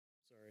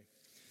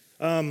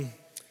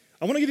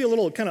I want to give you a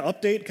little kind of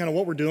update, kind of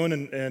what we're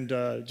doing, and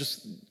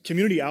just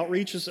community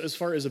outreach as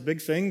far as a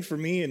big thing for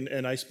me.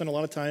 And I spend a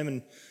lot of time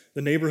in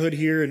the neighborhood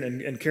here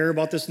and care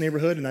about this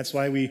neighborhood, and that's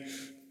why we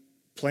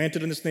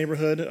planted in this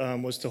neighborhood,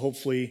 was to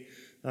hopefully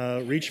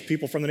reach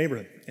people from the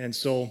neighborhood. And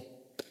so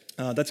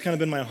that's kind of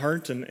been my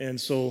heart. And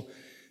so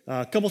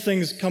a couple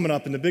things coming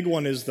up, and the big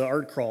one is the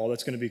art crawl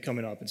that's going to be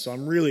coming up. And so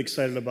I'm really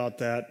excited about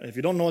that. If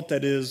you don't know what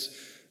that is,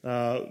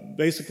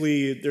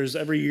 basically there's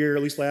every year,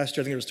 at least last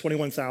year, I think there was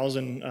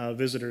 21,000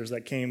 visitors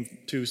that came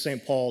to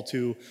St. Paul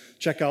to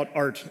check out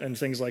art and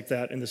things like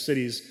that in the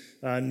cities.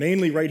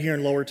 Mainly right here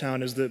in Lower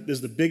Town is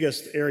the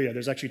biggest area.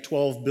 There's actually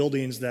 12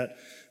 buildings that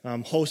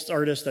host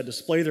artists that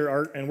display their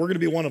art, and we're going to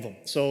be one of them.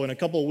 So in a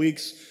couple of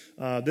weeks,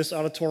 this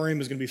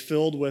auditorium is going to be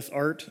filled with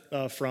art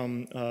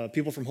from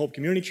people from Hope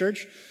Community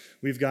Church.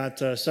 We've got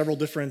several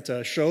different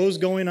shows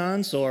going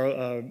on. So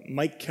our,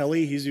 Mike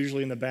Kelly, he's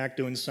usually in the back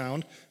doing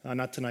sound.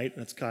 Not tonight,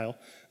 that's Kyle.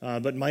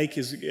 But Mike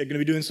is going to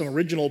be doing some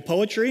original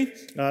poetry.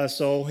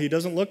 So he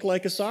doesn't look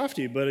like a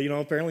softie, but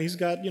apparently he's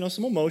got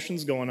some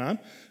emotions going on,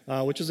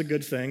 which is a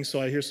good thing.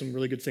 So I hear some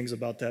really good things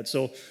about that.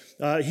 So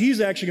he's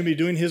actually going to be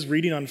doing his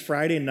reading on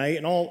Friday night,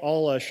 and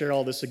I'll share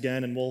all this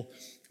again, and we'll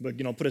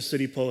put a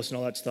city post and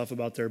all that stuff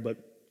about there. But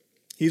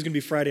he's going to be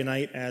Friday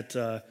night at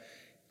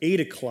 8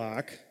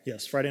 o'clock.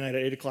 Yes, Friday night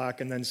at 8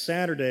 o'clock. And then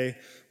Saturday,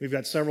 we've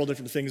got several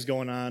different things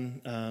going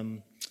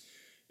on.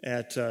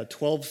 At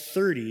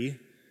 12:30,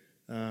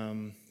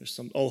 there's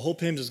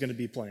Hope Hymns is going to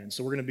be playing.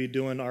 So we're going to be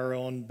doing our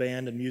own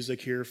band and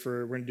music here.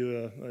 We're going to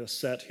do a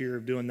set here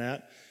of doing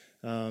that.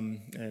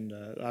 And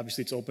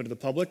obviously it's open to the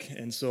public.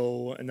 And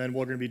then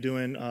we're going to be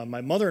doing,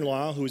 my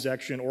mother-in-law, who's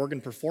actually an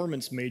organ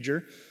performance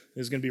major,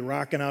 is going to be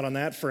rocking out on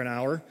that for an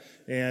hour,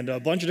 and a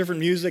bunch of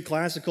different music,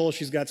 classical.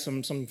 She's got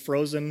some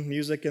Frozen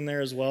music in there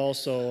as well,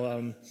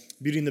 so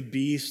Beauty and the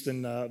Beast,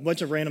 and a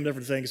bunch of random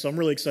different things. So I'm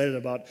really excited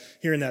about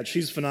hearing that.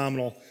 She's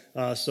phenomenal,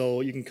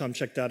 so you can come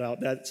check that out.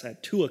 That's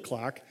at 2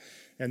 o'clock,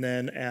 and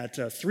then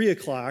at 3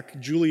 o'clock,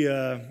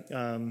 Julia,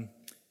 I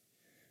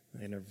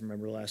never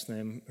remember her last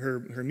name.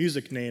 Her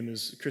music name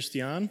is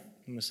Christiane.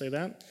 I'm going to say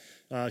that.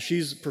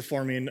 She's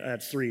performing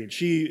at 3, and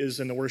she is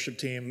in the worship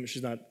team.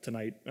 She's not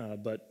tonight,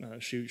 but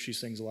she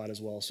sings a lot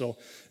as well. So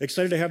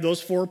excited to have those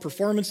 4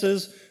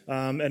 performances,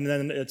 and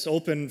then it's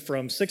open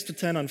from 6 to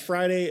 10 on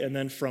Friday, and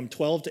then from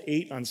 12 to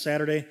 8 on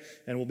Saturday,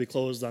 and we'll be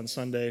closed on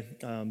Sunday.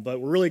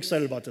 But we're really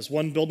excited about this.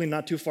 One building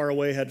not too far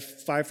away had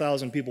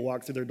 5,000 people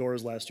walk through their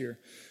doors last year.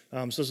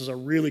 So this is a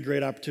really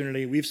great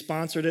opportunity. We've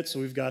sponsored it, so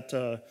we've got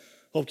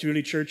Hope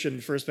Community Church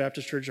and First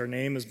Baptist Church. Our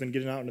name has been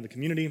getting out into the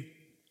community.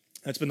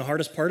 That's been the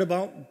hardest part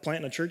about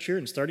planting a church here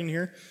and starting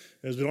here,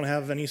 is we don't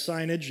have any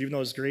signage. Even though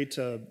it's great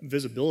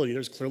visibility,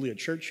 there's clearly a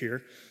church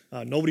here.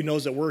 Nobody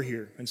knows that we're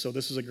here, and so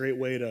this is a great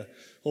way to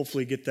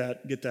hopefully get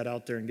that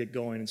out there and get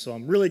going. And so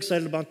I'm really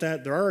excited about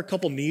that. There are a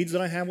couple needs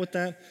that I have with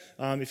that.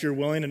 If you're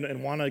willing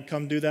and want to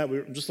come do that,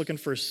 we're just looking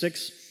for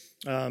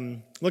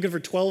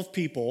 12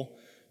 people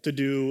to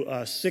do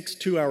 6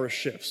 2-hour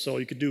shifts. So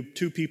you could do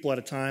 2 people at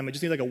a time. I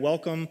just need like a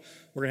welcome.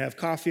 We're going to have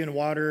coffee and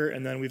water,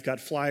 and then we've got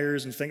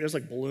flyers and things. There's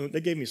like balloons. They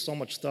gave me so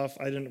much stuff.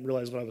 I didn't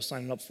realize what I was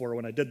signing up for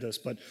when I did this,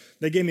 but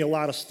they gave me a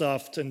lot of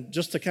stuff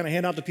just to kind of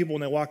hand out to people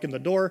when they walk in the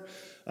door.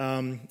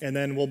 And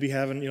then we'll be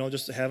having,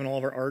 just having all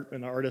of our art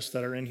and artists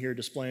that are in here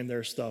displaying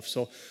their stuff.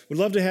 So we'd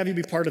love to have you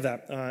be part of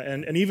that.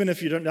 And even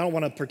if you don't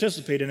want to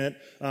participate in it,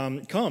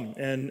 come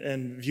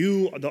and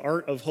view the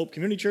art of Hope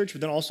Community Church, but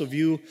then also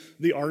view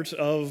the art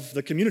of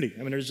the community.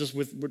 I mean, there's just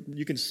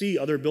you can see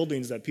other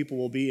buildings that people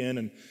will be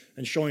in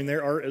and showing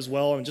their art as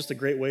well, and just a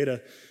great way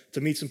to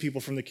meet some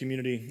people from the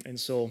community. And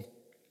so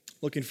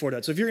looking forward to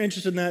that. So if you're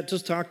interested in that,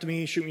 just talk to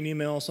me, shoot me an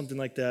email, something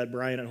like that,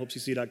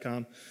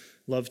 brian@hopecc.com.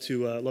 Love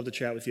to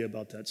chat with you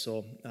about that.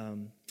 So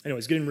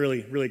anyways, getting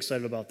really, really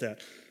excited about that.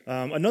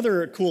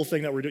 Another cool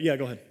thing that we're doing, yeah,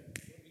 go ahead.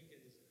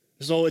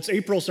 So it's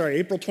April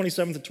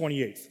 27th and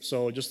 28th.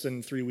 So just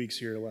in 3 weeks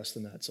here, less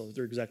than that. So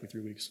they're exactly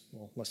 3 weeks.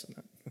 Well, less than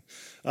that.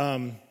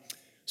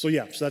 So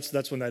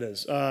that's when that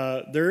is.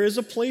 There is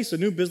a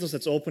new business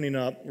that's opening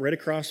up right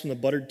across from the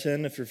Buttered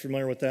Tin, if you're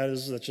familiar with that.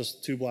 That's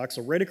just 2 blocks.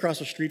 So right across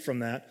the street from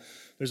that,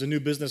 there's a new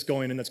business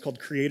going in that's called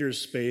Creators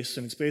Space,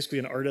 and it's basically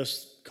an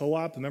artist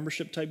co-op, a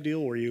membership type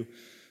deal where you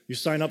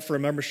sign up for a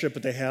membership,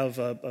 but they have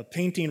a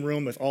painting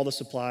room with all the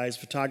supplies,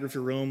 photography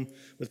room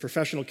with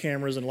professional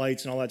cameras and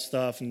lights and all that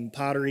stuff, and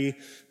pottery.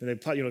 And they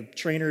put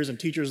trainers and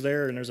teachers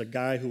there, and there's a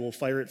guy who will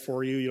fire it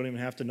for you. You don't even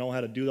have to know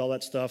how to do all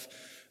that stuff.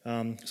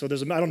 So I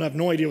don't have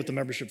no idea what the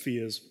membership fee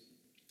is,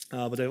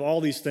 but they have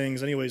all these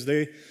things. Anyways,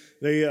 I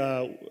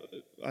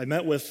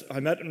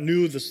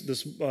knew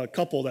this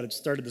couple that had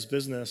started this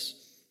business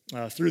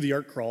through the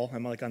art crawl.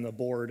 I'm like on the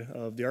board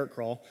of the art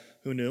crawl.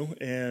 Who knew?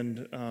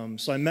 And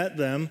so I met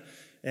them,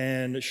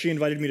 and she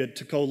invited me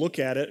to go look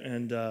at it.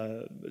 And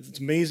it's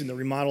amazing the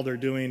remodel they're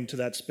doing to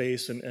that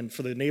space and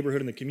for the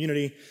neighborhood and the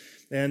community.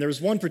 And there was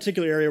one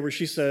particular area where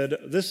she said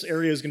this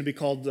area is going to be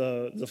called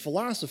the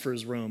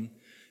Philosopher's Room.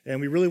 And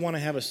we really want to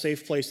have a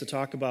safe place to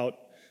talk about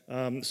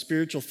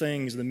spiritual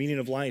things, the meaning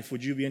of life.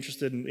 Would you be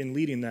interested in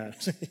leading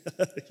that?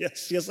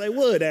 Yes, I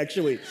would,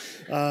 actually.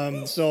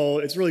 So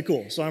it's really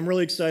cool. So I'm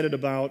really excited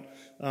about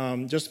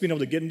just being able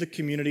to get into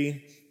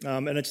community.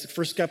 And it's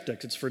for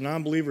skeptics. It's for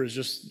non-believers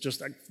just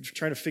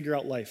trying to figure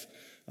out life.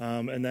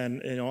 And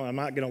then, I'm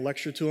not going to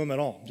lecture to them at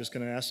all. I'm just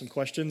going to ask some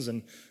questions,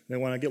 and they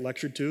want to get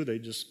lectured to, they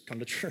just come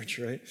to church,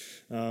 right?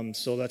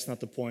 So that's not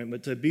the point.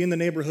 But to be in the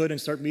neighborhood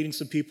and start meeting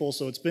some people.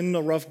 So it's been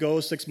a rough go,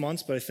 6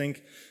 months, but I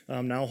think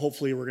now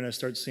hopefully we're going to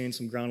start seeing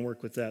some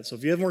groundwork with that. So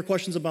if you have more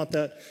questions about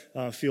that,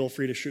 feel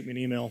free to shoot me an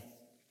email.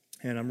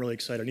 And I'm really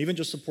excited. And even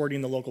just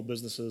supporting the local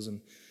businesses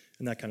and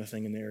that kind of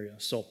thing in the area.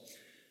 So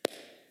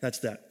that's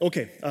that.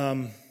 Okay.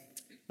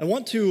 I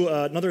want to,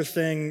 another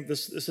thing,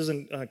 this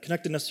isn't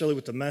connected necessarily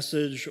with the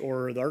message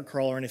or the art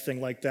crawl or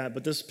anything like that,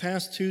 but this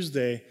past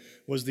Tuesday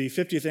was the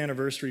 50th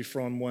anniversary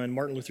from when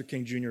Martin Luther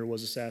King Jr.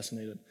 was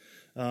assassinated.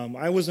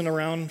 I wasn't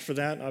around for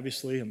that,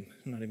 obviously. I'm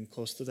not even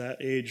close to that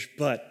age,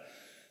 but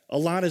a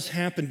lot has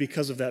happened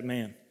because of that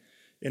man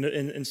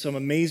and some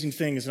amazing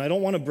things. And I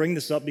don't want to bring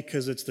this up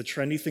because it's the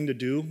trendy thing to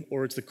do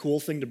or it's the cool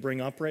thing to bring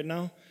up right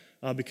now.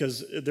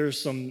 Because there's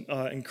some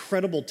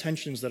incredible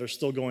tensions that are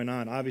still going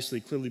on,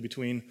 obviously, clearly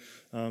between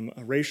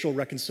racial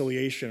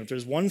reconciliation. If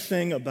there's one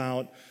thing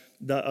about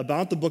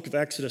the book of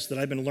Exodus that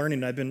I've been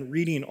learning, I've been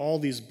reading all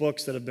these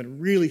books that have been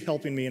really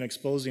helping me and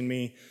exposing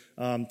me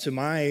to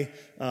my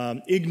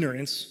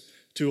ignorance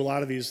to a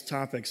lot of these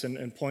topics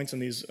and points on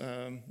these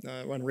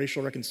on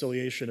racial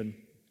reconciliation.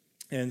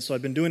 And so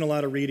I've been doing a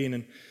lot of reading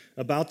and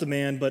about the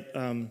man, but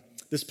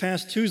this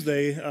past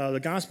Tuesday, the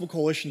Gospel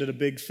Coalition did a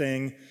big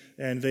thing,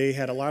 and they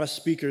had a lot of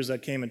speakers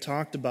that came and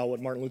talked about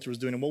what Martin Luther was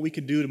doing and what we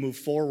could do to move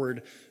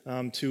forward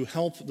to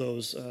help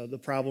those the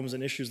problems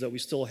and issues that we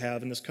still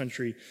have in this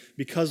country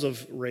because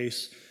of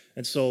race.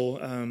 And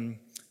so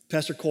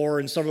Pastor Core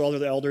and several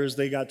other elders,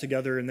 they got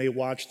together and they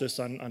watched this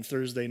on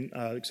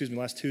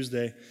last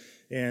Tuesday.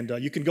 And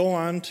you can go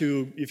on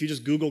to, if you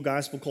just Google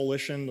Gospel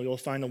Coalition, you'll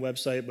find the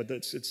website, but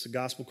it's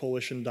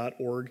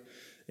gospelcoalition.org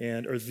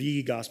or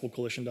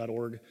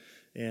thegospelcoalition.org.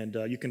 And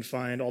you can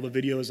find all the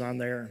videos on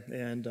there.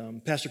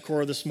 And Pastor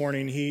Cora this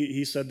morning,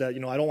 he said that,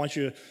 I don't want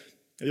you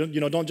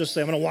to, don't just say,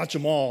 I'm going to watch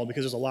them all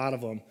because there's a lot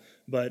of them.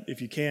 But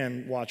if you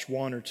can watch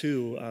one or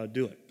two,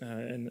 do it.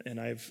 And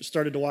I've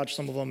started to watch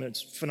some of them.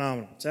 It's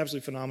phenomenal. It's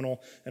absolutely phenomenal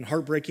and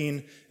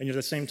heartbreaking. And yet at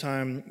the same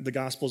time, the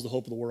gospel is the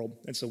hope of the world.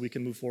 And so we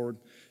can move forward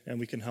and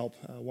we can help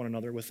one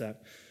another with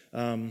that.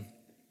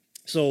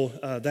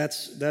 So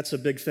that's a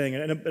big thing.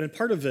 And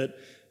part of it,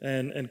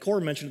 and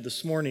Cora mentioned it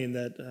this morning,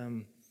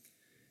 that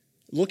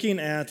looking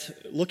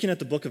at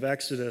the book of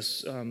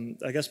Exodus,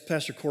 I guess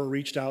Pastor Cora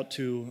reached out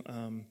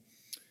to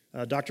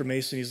Dr.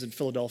 Mason. He's in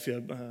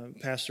Philadelphia,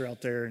 pastor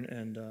out there,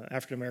 and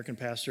African-American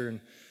pastor, and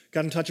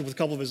got in touch with a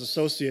couple of his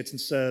associates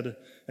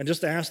and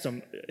just asked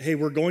them, hey,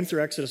 we're going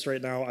through Exodus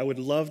right now. I would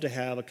love to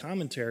have a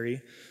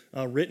commentary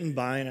written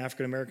by an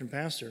African-American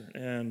pastor.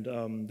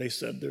 And they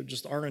said there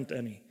just aren't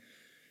any.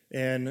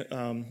 And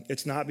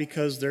it's not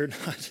because they're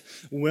not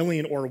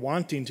willing or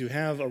wanting to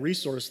have a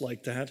resource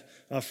like that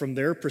from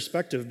their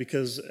perspective,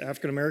 because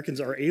African Americans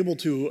are able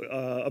to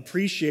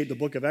appreciate the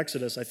book of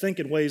Exodus, I think,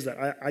 in ways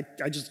that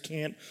I just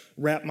can't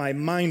wrap my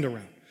mind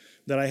around.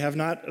 That I have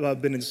not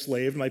been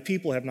enslaved, my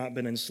people have not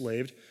been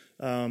enslaved,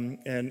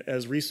 and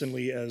as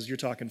recently as you're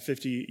talking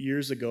 50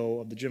 years ago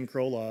of the Jim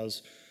Crow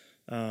laws,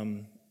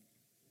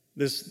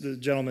 the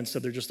gentleman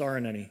said there just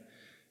aren't any.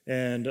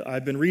 And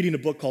I've been reading a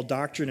book called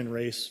Doctrine and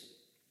Race.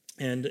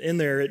 And in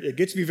there, it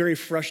gets me very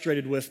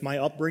frustrated with my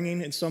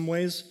upbringing in some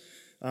ways,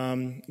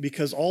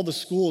 because all the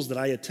schools that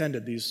I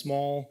attended, these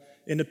small,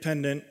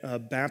 independent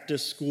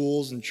Baptist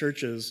schools and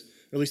churches,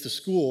 or at least the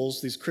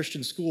schools, these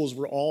Christian schools,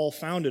 were all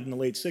founded in the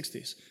late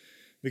 60s.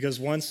 Because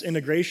once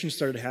integration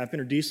started to happen,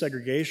 or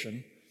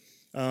desegregation,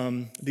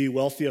 the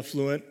wealthy,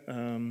 affluent,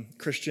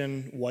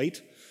 Christian,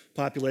 white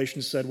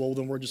population said, well,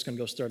 then we're just going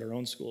to go start our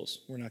own schools.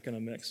 We're not going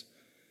to mix.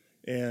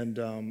 And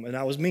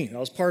that was me. I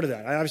was part of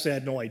that. I obviously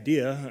had no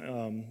idea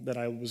that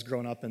I was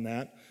growing up in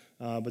that,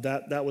 but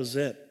that was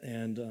it.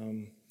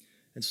 And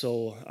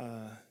so,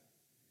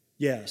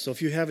 so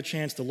if you have a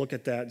chance to look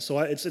at that. So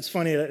it's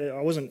funny,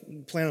 I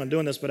wasn't planning on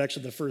doing this, but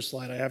actually the first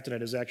slide I have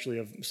tonight is actually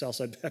of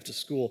Southside Baptist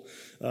School,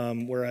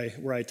 where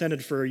I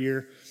attended for a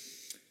year.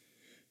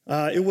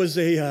 It was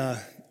a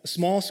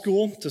small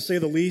school, to say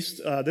the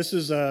least. This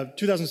is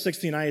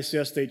 2016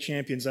 IACS state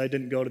champions. I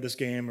didn't go to this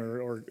game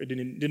or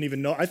didn't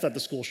even know. I thought the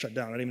school shut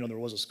down. I didn't even know there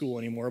was a school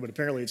anymore, but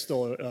apparently it's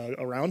still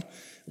around.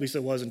 At least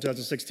it was in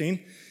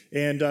 2016.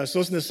 And so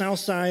it's in the south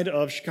side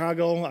of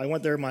Chicago. I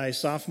went there my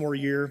sophomore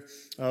year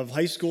of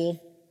high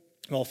school,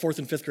 well, fourth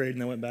and fifth grade,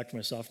 and then went back for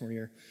my sophomore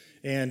year.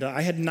 And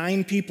I had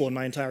 9 people in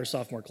my entire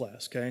sophomore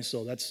class, okay?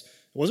 So it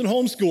wasn't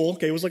homeschool,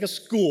 okay? It was like a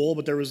school,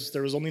 but there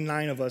was only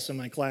 9 of us in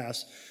my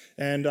class.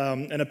 And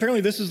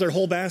apparently this is their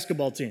whole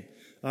basketball team.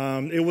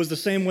 It was the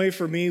same way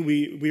for me.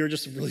 We were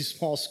just a really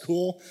small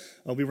school.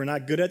 We were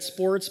not good at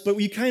sports, but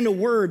we kind of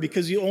were,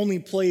 because you only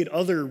played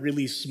other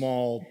really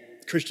small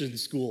Christian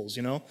schools,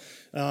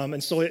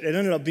 and so it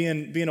ended up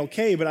being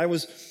okay. But I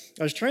was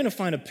trying to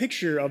find a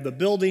picture of the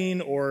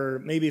building,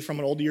 or maybe from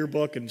an old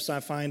yearbook, and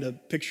find a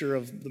picture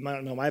of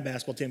my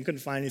basketball team.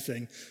 Couldn't find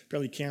anything.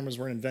 Apparently cameras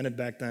weren't invented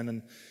back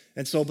then,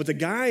 but the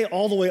guy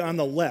all the way on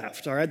the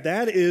left, all right,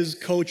 that is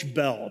Coach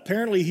Bell.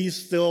 Apparently he's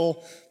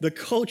still the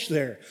coach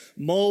there.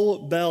 Mo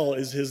Bell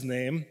is his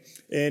name,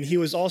 and he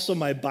was also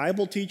my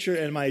Bible teacher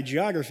and my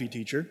geography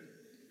teacher,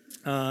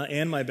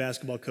 and my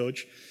basketball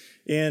coach.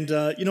 And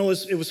it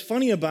was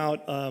funny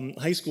about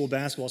high school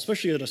basketball,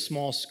 especially at a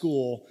small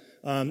school.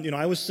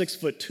 I was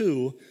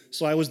 6'2",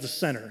 so I was the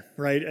center,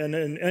 right? And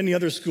in any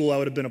other school, I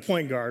would have been a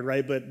point guard,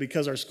 right? But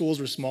because our schools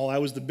were small, I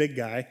was the big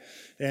guy.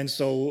 And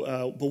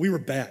so, but we were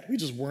bad. We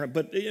just weren't,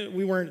 but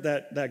we weren't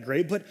that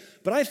great. But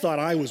I thought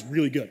I was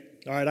really good.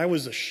 All right, I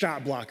was a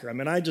shot blocker. I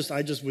mean, I just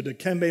would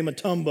Dikembe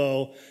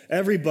Mutombo,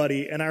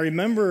 everybody. And I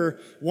remember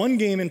one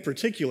game in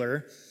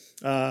particular,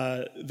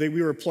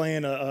 we were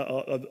playing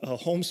a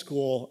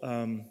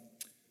homeschool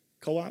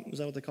co-op. Is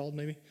that what they called,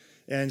 maybe?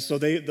 And so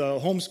the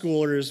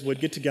homeschoolers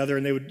would get together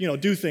and they would,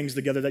 do things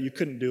together that you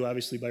couldn't do,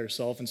 obviously, by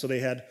yourself. And so they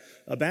had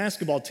a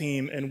basketball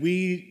team, and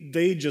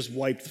they just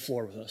wiped the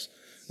floor with us.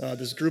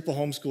 This group of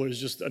homeschoolers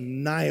just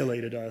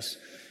annihilated us.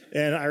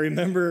 And I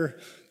remember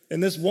in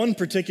this one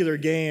particular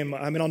game,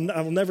 I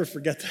will never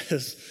forget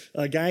this.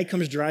 A guy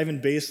comes driving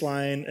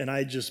baseline,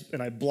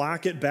 and I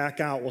block it back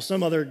out. Well,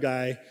 some other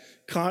guy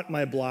caught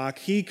my block.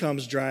 He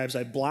comes, drives.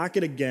 I block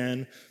it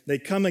again. They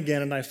come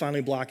again, and I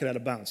finally block it out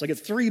of bounds. So I get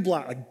 3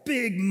 blocks, like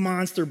big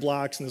monster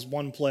blocks in this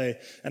one play,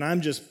 and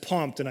I'm just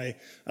pumped. And I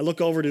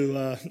look over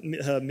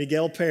to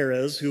Miguel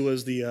Perez, who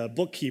was the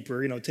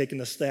bookkeeper, taking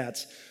the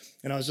stats.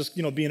 And I was just,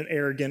 being an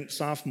arrogant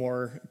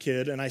sophomore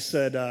kid, and I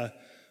said,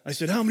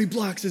 how many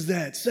blocks is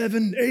that?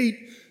 7,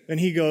 8? And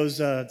he goes,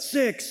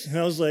 6. And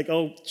I was like,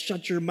 oh,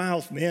 shut your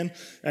mouth, man.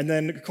 And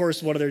then, of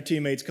course, one of their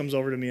teammates comes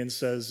over to me and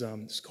says,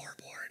 scoreboard.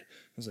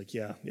 I was like,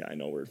 yeah, I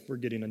know we're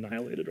getting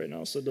annihilated right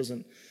now, so it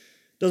doesn't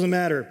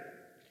matter.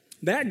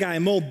 That guy,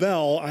 Mo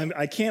Bell,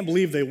 I can't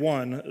believe they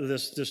won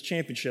this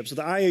championship. So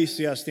the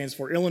IACS stands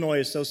for Illinois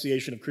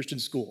Association of Christian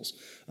Schools.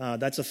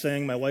 That's a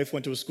thing. My wife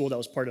went to a school that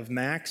was part of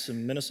MACS,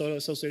 and Minnesota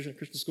Association of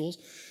Christian Schools.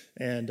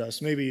 And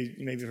so maybe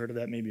you've heard of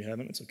that, maybe you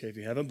haven't. It's okay if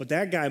you haven't. But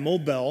that guy, Mo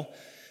Bell,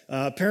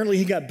 apparently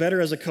he got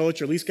better as a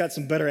coach, or at least got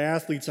some better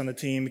athletes on the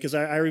team, because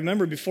I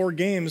remember before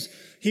games,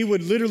 he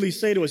would literally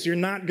say to us, you're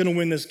not going to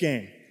win this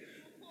game.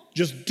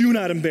 Just do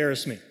not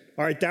embarrass me.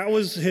 All right, that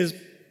was his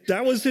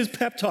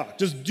pep talk.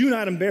 Just do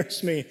not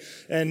embarrass me.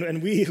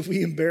 And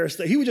we embarrassed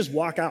that. He would just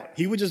walk out.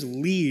 He would just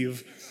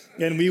leave,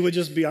 and we would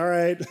just be, all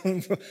right,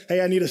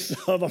 hey, I need a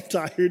sub. I'm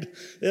tired.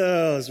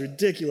 Oh, it's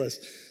ridiculous.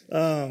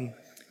 It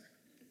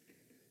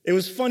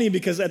was funny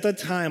because at that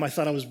time I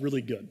thought I was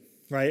really good,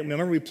 right? I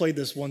remember we played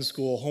this one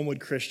school, Homewood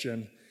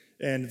Christian,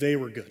 and they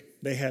were good.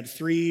 They had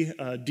 3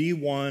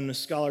 D1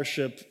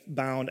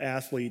 scholarship-bound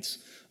athletes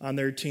on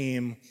their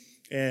team.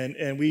 And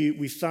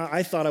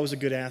I thought I was a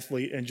good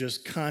athlete and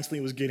just constantly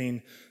was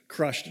getting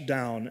crushed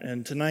down.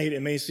 And tonight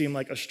it may seem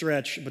like a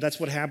stretch, but that's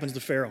what happens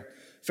to Pharaoh.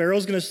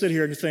 Pharaoh's going to sit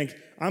here and think,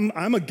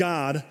 I'm a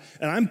god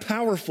and I'm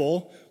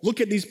powerful. Look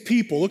at these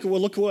people.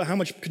 Look at how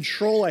much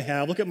control I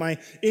have. Look at my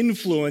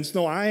influence.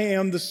 No, I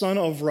am the son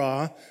of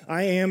Ra.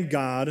 I am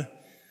God.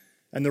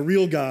 And the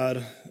real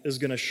God is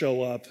going to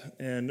show up,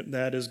 and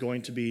that is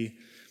going to be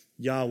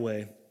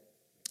Yahweh,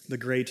 the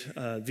great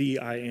the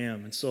I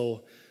am. And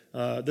so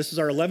this is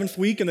our 11th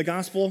week in the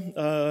gospel,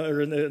 I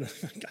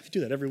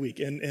do that every week,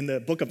 in the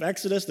book of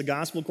Exodus, the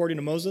gospel according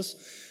to Moses.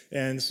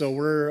 And so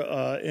we're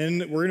going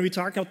to be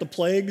talking about the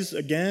plagues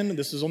again.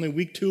 This is only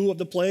week 2 of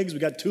the plagues. We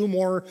got 2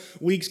 more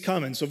weeks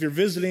coming. So if you're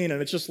visiting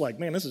and it's just like,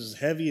 man, this is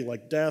heavy,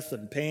 like death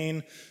and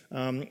pain.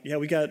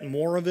 We got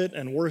more of it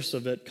and worse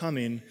of it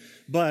coming.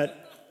 But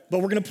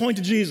we're going to point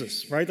to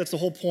Jesus, right? That's the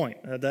whole point,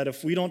 that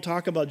if we don't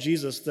talk about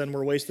Jesus, then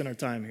we're wasting our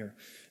time here.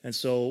 And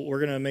so we're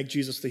going to make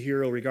Jesus the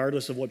hero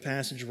regardless of what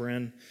passage we're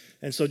in.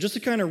 And so just to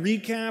kind of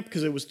recap,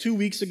 because it was 2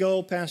 weeks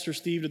ago, Pastor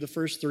Steve did the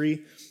first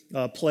 3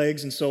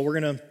 plagues. And so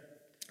I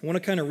want to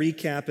kind of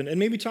recap and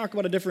maybe talk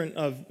about a different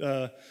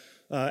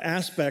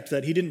aspect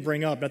that he didn't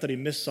bring up. Not that he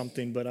missed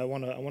something, but I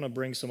want to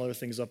bring some other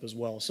things up as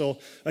well. So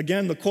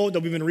again, the quote that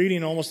we've been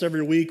reading almost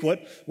every week,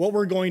 what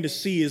we're going to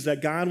see is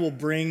that God will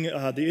bring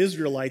the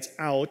Israelites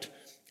out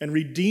and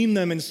redeem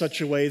them in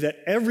such a way that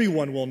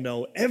everyone will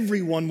know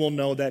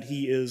that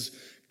he is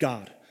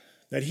God.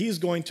 That he is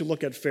going to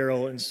look at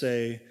Pharaoh and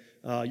say,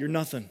 you're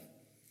nothing,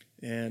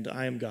 and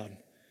I am God.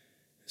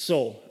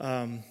 So,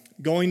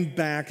 going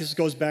back, this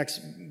goes back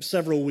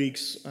several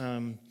weeks,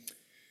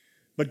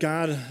 but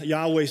God,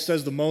 Yahweh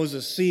says to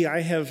Moses, see,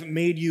 I have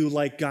made you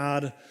like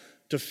God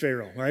to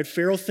Pharaoh. All right,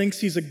 Pharaoh thinks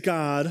he's a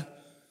God.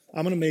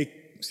 I'm going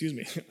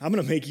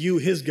to make you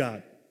his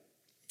God.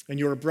 And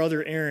your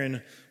brother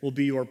Aaron will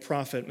be your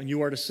prophet. And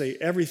you are to say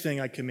everything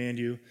I command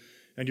you.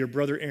 And your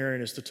brother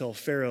Aaron is to tell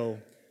Pharaoh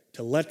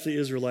to let the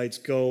Israelites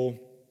go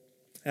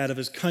out of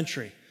his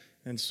country.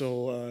 And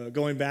so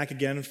going back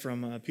again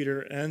from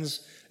Peter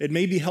Enns, it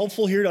may be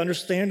helpful here to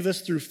understand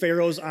this through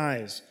Pharaoh's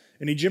eyes.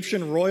 In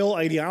Egyptian royal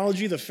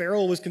ideology, the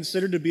Pharaoh was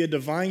considered to be a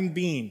divine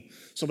being.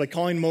 So by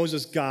calling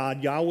Moses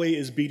God, Yahweh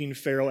is beating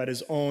Pharaoh at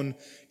his own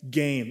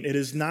game. It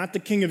is not the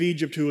king of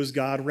Egypt who is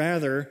God.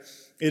 Rather,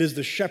 it is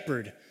the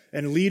shepherd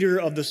and leader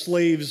of the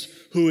slaves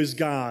who is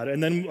God.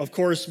 And then, of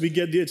course,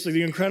 it's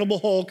the Incredible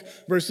Hulk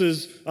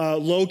versus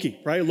Loki,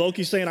 right?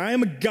 Loki saying, I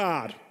am a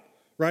god,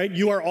 right?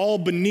 You are all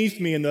beneath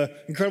me. And the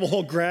Incredible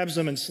Hulk grabs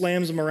him and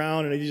slams him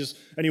around,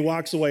 and he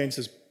walks away and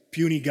says,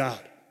 puny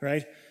God,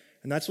 right?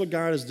 And that's what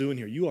God is doing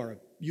here. You are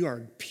a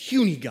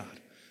puny God.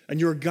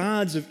 And your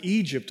gods of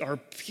Egypt are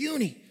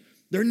puny.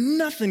 They're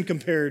nothing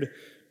compared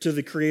to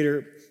the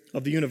creator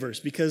of the universe,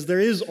 because there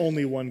is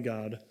only one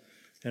God,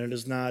 and it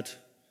is not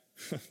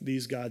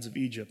these gods of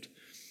Egypt.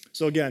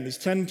 So again, these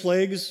 10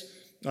 plagues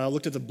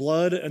looked at the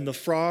blood and the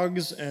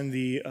frogs and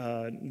the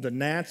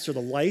gnats or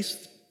the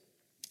lice.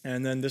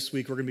 And then this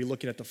week we're going to be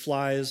looking at the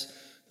flies,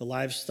 the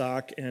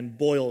livestock, and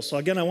boils. So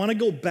again, I want to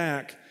go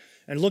back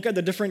and look at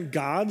the different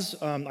gods.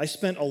 I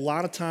spent a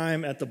lot of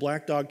time at the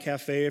Black Dog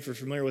Cafe, if you're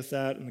familiar with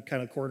that, in the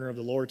kind of corner of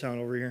the lower town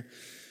over here.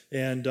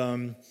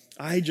 And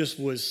I just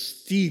was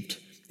steeped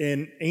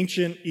in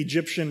ancient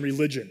Egyptian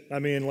religion. I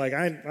mean,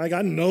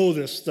 I know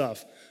this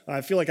stuff.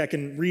 I feel like I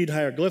can read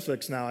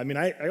hieroglyphics now. I mean,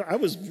 I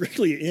was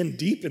really in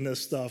deep in this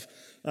stuff.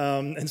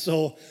 And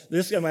so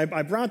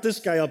I brought this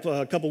guy up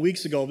a couple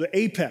weeks ago, the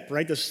Apep,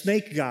 right? The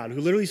snake god, who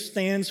literally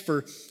stands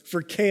for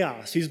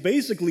chaos. He's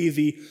basically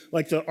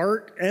the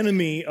arch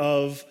enemy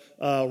of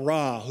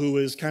Ra, who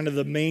is kind of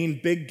the main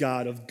big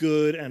god of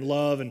good and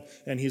love,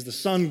 and he's the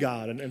sun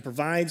god and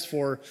provides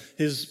for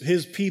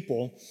his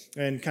people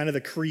and kind of the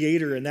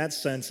creator in that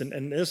sense.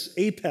 And this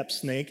Apep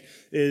snake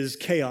is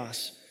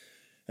chaos.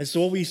 And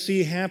so what we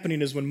see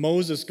happening is when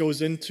Moses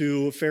goes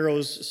into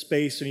Pharaoh's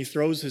space and he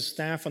throws his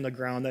staff on the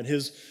ground, that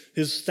his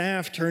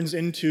staff turns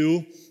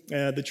into,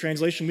 the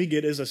translation we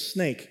get is a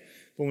snake.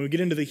 But when we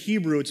get into the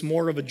Hebrew, it's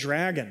more of a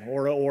dragon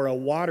or a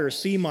water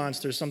sea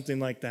monster,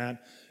 something like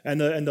that. And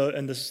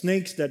the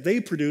snakes that they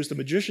produce, the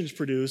magicians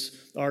produce,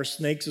 are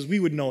snakes as we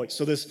would know it.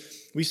 So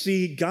we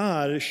see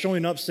God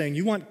showing up saying,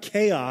 you want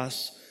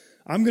chaos?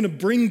 I'm going to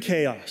bring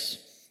chaos.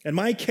 And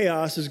my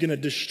chaos is going to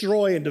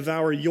destroy and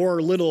devour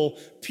your little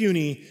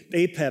puny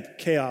Apep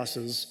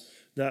chaoses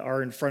that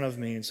are in front of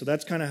me. And so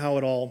that's kind of how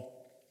it all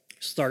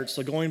starts.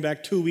 So going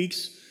back 2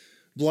 weeks,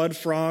 blood,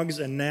 frogs,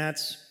 and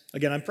gnats.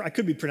 Again, I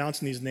could be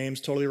pronouncing these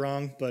names totally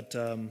wrong, but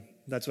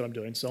that's what I'm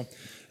doing. So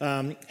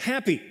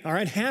Happy, all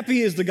right?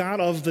 Happy is the god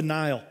of the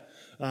Nile.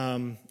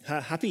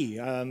 Happy,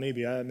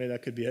 maybe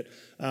that could be it.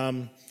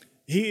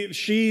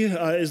 She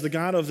is the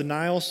god of the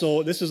Nile.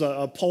 So this is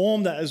a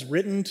poem that is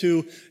written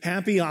to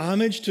Happy,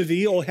 homage to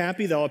thee, O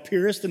Happy, thou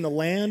appearest in the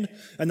land,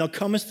 and thou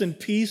comest in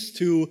peace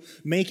to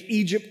make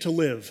Egypt to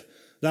live.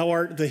 Thou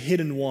art the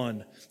hidden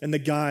one, and the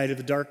guide of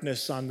the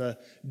darkness on the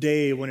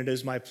day when it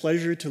is my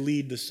pleasure to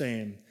lead the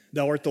same.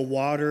 Thou art the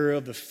water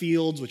of the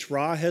fields which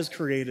Ra has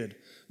created.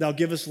 Thou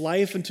givest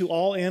life unto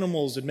all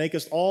animals, and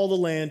makest all the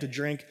land to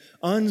drink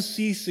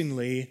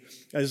unceasingly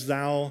as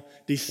thou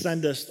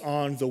descendest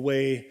on the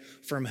way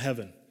from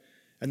heaven.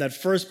 And that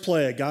first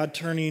plague, God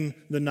turning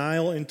the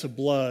Nile into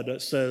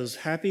blood, says,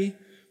 Happy,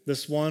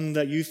 this one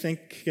that you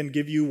think can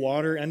give you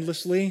water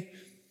endlessly?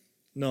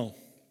 No,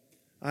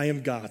 I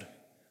am God.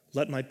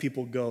 Let my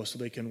people go so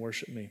they can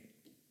worship me.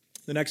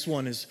 The next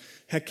one is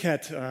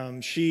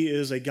Heket. She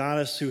is a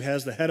goddess who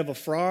has the head of a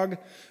frog.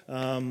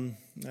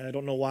 I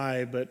don't know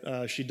why,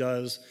 but she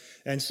does.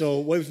 And so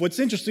what's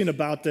interesting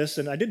about this,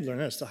 and I did learn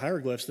this, the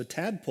hieroglyphs, the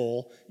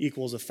tadpole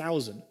equals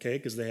 1,000, okay?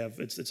 Because they have,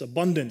 it's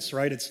abundance,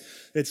 right?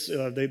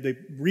 They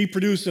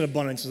reproduce in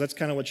abundance, so that's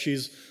kind of what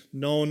she's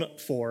known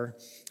for.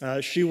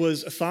 She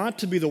was thought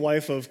to be the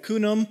wife of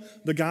Khnum,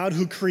 the god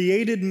who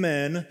created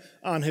men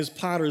on his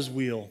potter's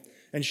wheel.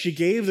 And she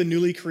gave the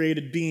newly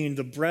created being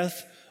the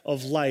breath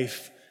of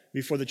life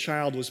before the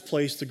child was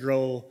placed to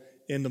grow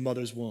in the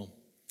mother's womb.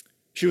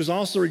 She was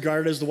also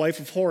regarded as the wife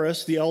of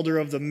Horus, the elder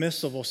of the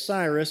myths of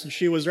Osiris, and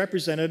she was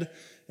represented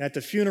at the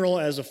funeral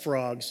as a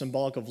frog,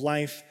 symbolic of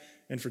life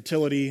and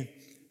fertility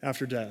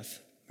after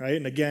death, right?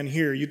 And again,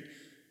 here, you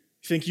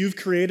think you've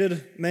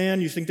created man,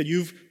 you think that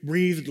you've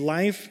breathed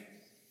life,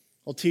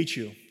 I'll teach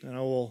you, and I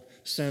will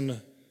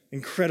send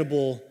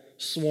incredible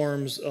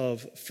swarms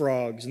of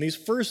frogs. And these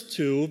first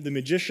two, the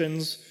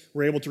magicians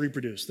were able to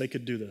reproduce. They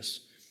could do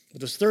this.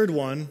 But this third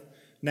one,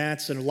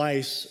 gnats and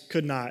lice,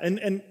 could not.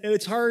 And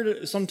it's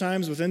hard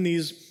sometimes within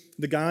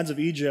the gods of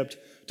Egypt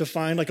to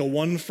find like a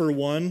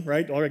one-for-one,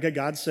 right? All right,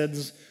 God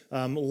sends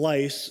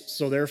lice,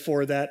 so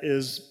therefore that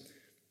is,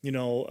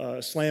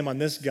 slam on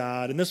this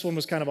god. And this one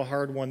was kind of a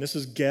hard one. This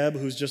is Geb,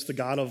 who's just the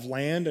god of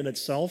land in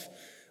itself.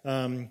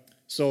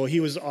 So he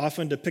was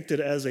often depicted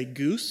as a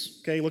goose.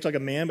 Okay, he looked like a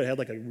man, but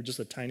had just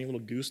a tiny little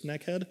goose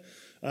neck head.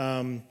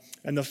 And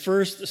the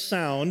first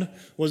sound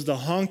was the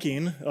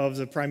honking of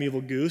the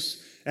primeval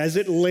goose as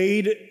it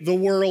laid the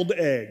world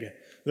egg.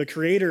 The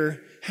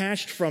Creator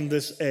hatched from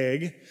this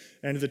egg,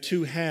 and the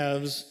two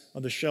halves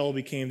of the shell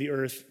became the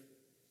earth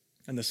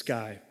and the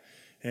sky.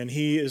 And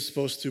he is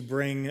supposed to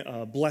bring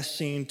a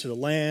blessing to the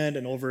land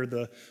and over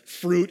the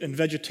fruit and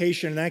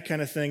vegetation and that kind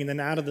of thing. And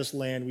then out of this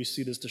land, we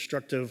see this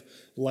destructive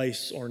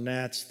lice or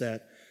gnats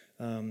that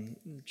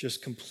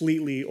just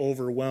completely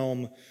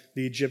overwhelm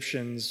the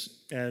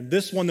Egyptians. And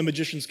this one the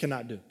magicians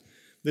cannot do.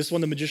 This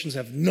one the magicians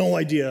have no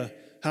idea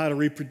how to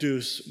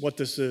reproduce what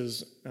this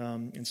is.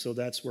 And so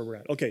that's where we're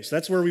at. Okay, so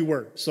that's where we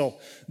were. So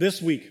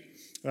this week,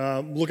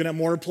 looking at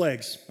more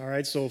plagues. All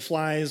right, so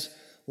flies,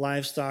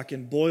 livestock,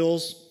 and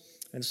boils.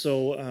 And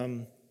so,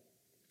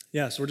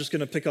 so we're just going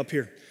to pick up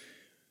here.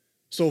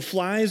 So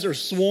flies or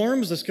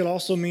swarms, this could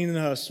also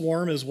mean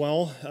swarm as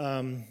well,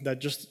 that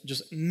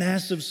just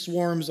massive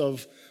swarms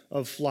of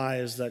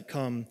flies that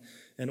come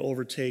and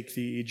overtake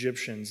the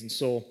Egyptians. And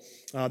so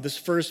this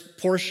first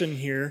portion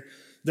here,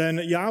 then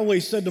Yahweh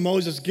said to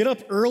Moses, get up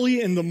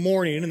early in the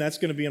morning, and that's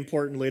going to be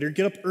important later,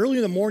 get up early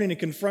in the morning and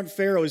confront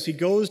Pharaoh as he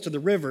goes to the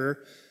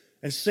river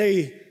and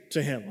say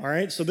to him, all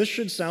right? So this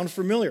should sound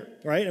familiar,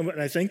 right? And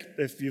I think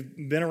if you've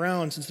been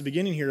around since the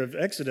beginning here of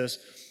Exodus,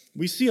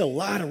 we see a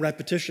lot of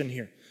repetition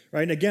here,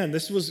 right? And again,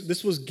 this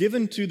was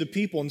given to the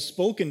people and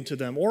spoken to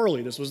them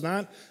orally. This was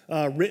not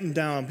written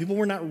down. People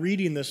were not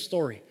reading this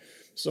story.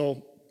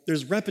 So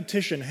there's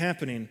repetition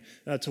happening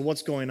to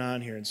what's going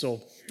on here. And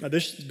so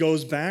this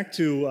goes back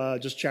to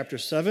just chapter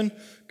 7.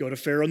 Go to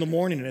Pharaoh in the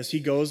morning, and as he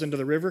goes into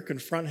the river,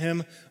 confront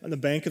him on the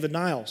bank of the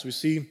Nile. So we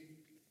see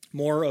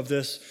more of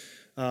this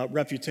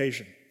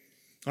reputation.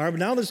 All right, but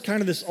now there's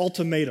kind of this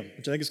ultimatum,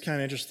 which I think is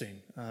kind of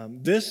interesting.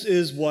 This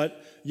is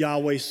what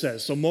Yahweh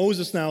says. So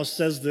Moses now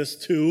says this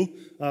to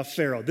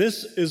Pharaoh.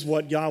 This is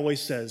what Yahweh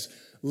says.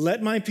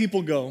 Let my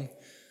people go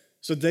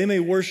so they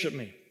may worship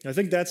me. I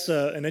think that's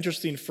an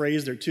interesting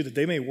phrase there too, that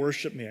they may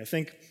worship me. I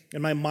think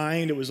in my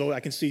mind it was, I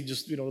can see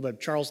just, like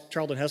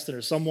Charlton Heston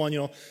or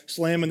someone,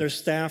 slamming their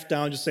staff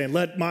down, just saying,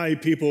 let my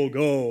people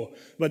go.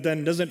 But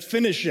then doesn't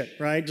finish it,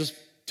 right? Just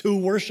to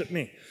worship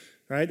me.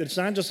 Right? It's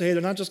not just, hey,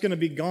 they're not just going to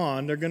be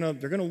gone. They're going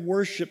to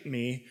worship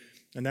me,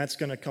 and that's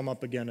going to come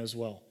up again as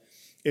well.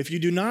 If you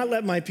do not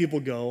let my people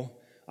go,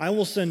 I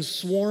will send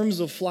swarms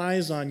of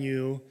flies on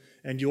you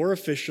and your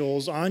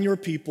officials, on your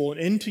people, and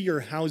into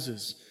your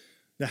houses.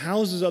 The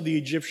houses of the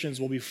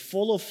Egyptians will be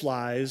full of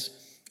flies.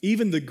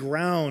 Even the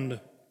ground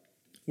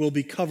will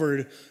be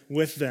covered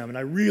with them. And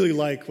I really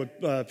like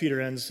what Peter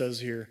Enns says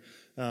here.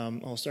 Sorry,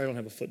 I don't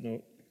have a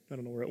footnote. I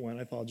don't know where it went.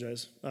 I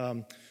apologize.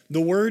 The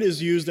word is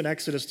used in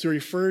Exodus to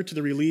refer to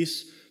the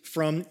release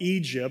from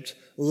Egypt.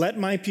 Let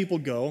my people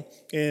go.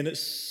 In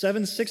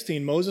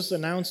 7:16, Moses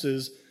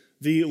announces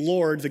the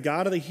Lord, the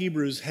God of the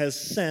Hebrews, has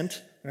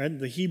sent, right,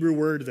 the Hebrew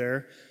word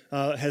there,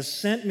 has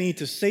sent me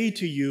to say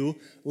to you,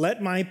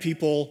 let my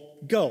people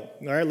go.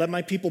 All right, let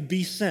my people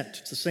be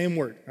sent. It's the same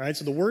word. All right,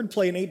 so the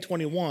wordplay in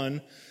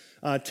 8:21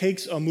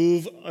 takes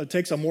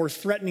a more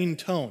threatening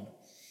tone.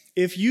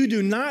 If you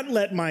do not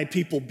let my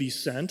people be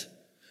sent,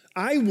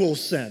 I will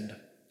send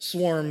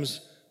swarms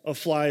of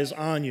flies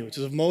on you. It's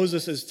as if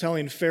Moses is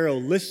telling Pharaoh,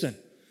 listen,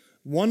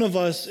 one of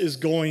us is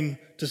going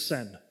to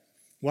send.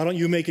 Why don't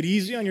you make it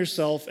easy on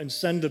yourself and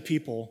send the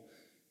people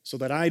so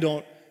that I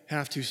don't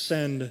have to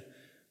send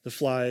the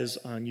flies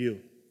on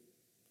you?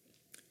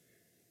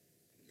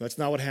 That's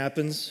not what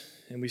happens.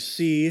 And we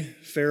see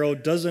Pharaoh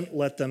doesn't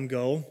let them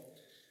go.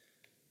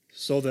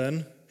 So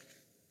then,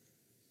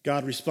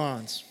 God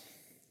responds.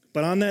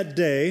 But on that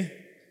day,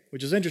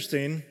 which is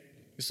interesting,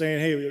 he's saying,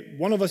 hey,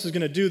 one of us is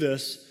going to do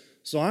this,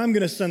 so I'm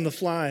going to send the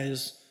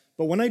flies.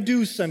 But when I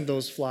do send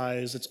those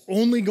flies, it's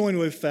only going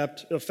to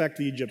affect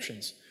the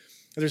Egyptians.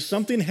 And there's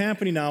something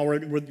happening now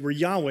where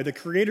Yahweh, the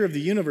creator of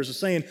the universe, is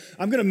saying,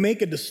 I'm going to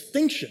make a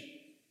distinction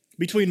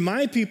between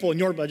my people and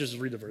your... I just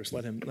read the verse,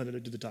 let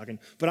it do the talking.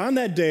 But on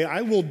that day,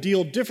 I will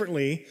deal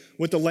differently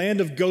with the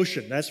land of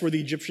Goshen. That's where the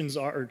Egyptians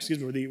are,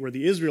 where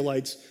the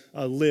Israelites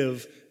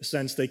live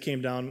since they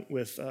came down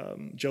with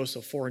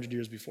Joseph 400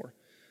 years before.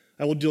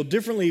 I will deal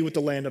differently with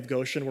the land of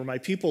Goshen, where my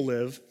people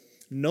live.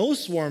 No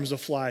swarms of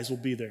flies will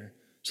be there,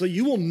 so that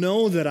you will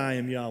know that I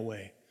am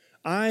Yahweh.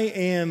 I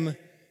am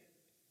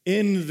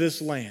in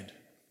this land,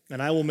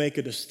 and I will make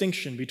a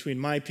distinction between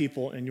my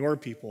people and your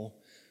people.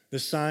 The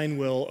sign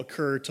will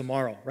occur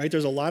tomorrow, right?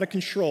 There's a lot of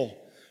control.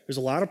 There's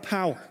a lot of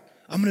power.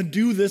 I'm going to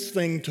do this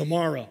thing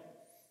tomorrow,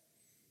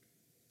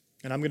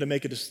 and I'm going to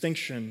make a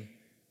distinction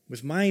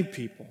with my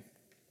people.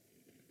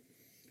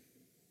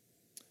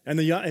 And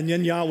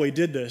then Yahweh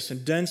did this,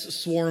 and dense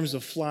swarms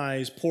of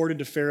flies poured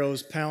into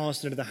Pharaoh's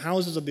palace and into the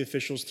houses of the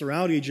officials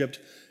throughout Egypt,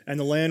 and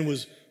the land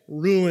was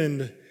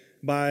ruined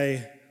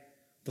by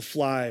the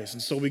flies.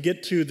 And so we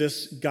get to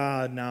this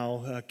god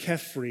now,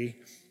 Khepri.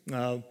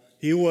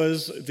 He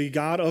was the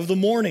god of the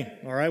morning,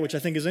 all right, which I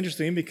think is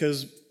interesting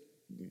because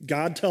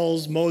God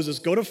tells Moses,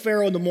 go to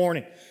Pharaoh in the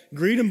morning,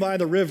 greet him by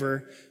the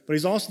river, but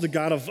he's also the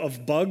god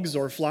of bugs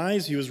or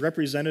flies. He was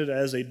represented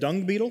as a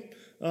dung beetle.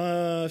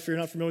 If you're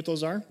not familiar with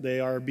those are, they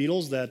are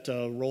beetles that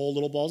roll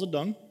little balls of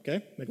dung,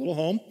 okay, make a little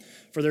home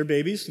for their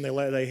babies, and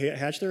they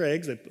hatch their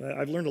eggs.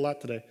 I've learned a lot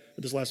today,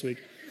 this last week.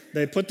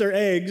 They put their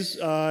eggs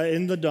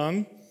in the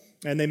dung,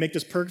 and they make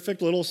this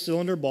perfect little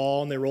cylinder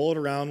ball, and they roll it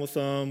around with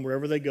them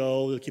wherever they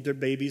go to keep their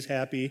babies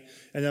happy.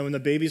 And then when the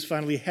babies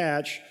finally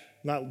hatch,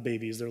 not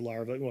babies, they're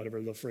larvae,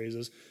 whatever the phrase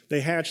is, they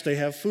hatch, they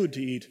have food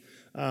to eat.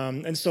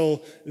 And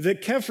so the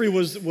Kefri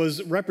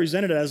was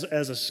represented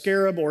as a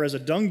scarab or as a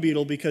dung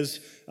beetle because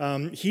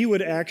he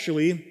would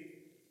actually,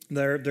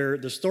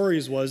 the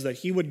stories was that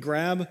he would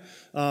grab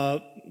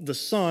the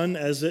sun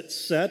as it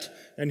set,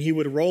 and he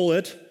would roll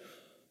it,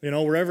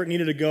 wherever it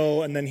needed to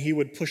go, and then he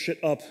would push it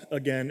up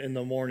again in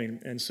the morning.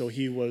 And so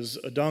he was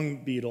a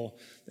dung beetle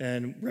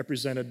and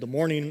represented the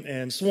morning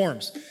and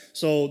swarms.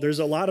 So there's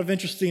a lot of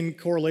interesting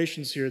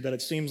correlations here that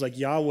it seems like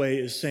Yahweh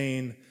is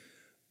saying,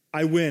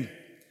 I win.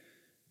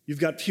 You've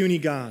got puny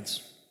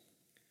gods.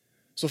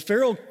 So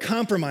Pharaoh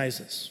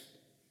compromises.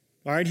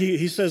 All right,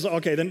 he says,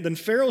 okay, then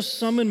Pharaoh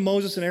summoned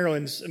Moses and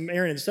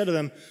Aaron and said to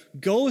them,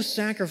 go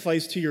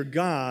sacrifice to your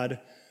God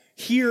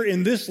here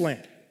in this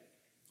land.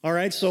 All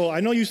right, so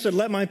I know you said,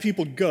 let my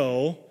people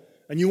go,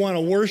 and you want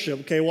to worship.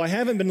 Okay, well, I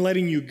haven't been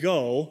letting you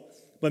go,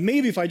 but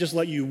maybe if I just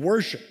let you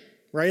worship,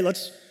 right?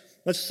 Let's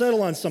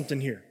settle on something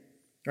here,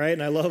 right?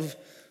 And I love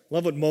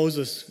what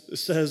Moses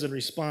says in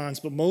response,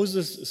 but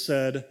Moses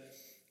said,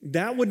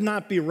 that would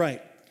not be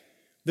right.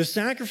 The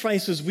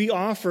sacrifices we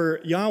offer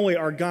Yahweh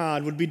our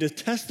God would be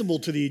detestable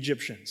to the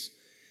Egyptians.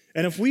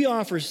 And if we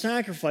offer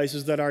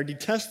sacrifices that are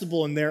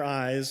detestable in their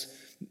eyes,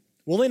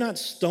 will they not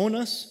stone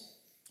us?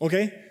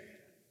 Okay?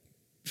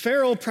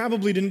 Pharaoh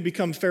probably didn't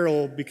become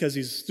Pharaoh because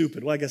he's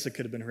stupid. Well, I guess it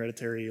could have been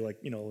hereditary,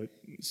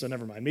 so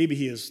never mind. Maybe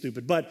he is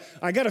stupid. But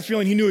I got a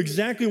feeling he knew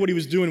exactly what he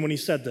was doing when he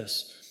said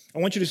this. I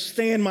want you to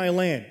stay in my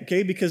land,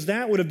 okay? Because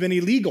that would have been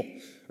illegal,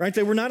 right?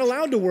 They were not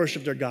allowed to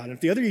worship their God. And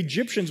if the other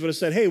Egyptians would have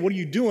said, hey, what are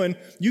you doing?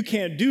 You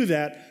can't do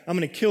that. I'm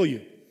going to kill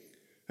you.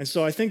 And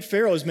so I think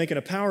Pharaoh is making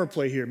a power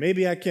play here.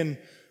 Maybe I can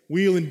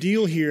wheel and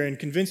deal here and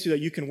convince you that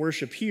you can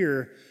worship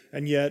here.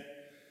 And yet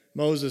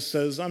Moses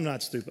says, I'm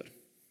not stupid,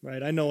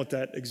 right? I know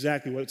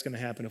exactly what's going to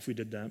happen if we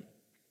did that.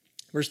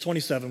 Verse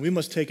 27, we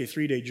must take a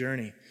 3-day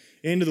journey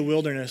into the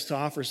wilderness to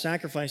offer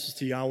sacrifices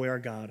to Yahweh our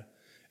God,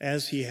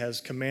 as he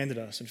has commanded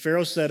us. And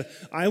Pharaoh said,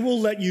 I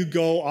will let you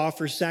go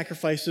offer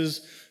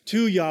sacrifices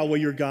to Yahweh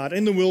your God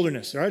in the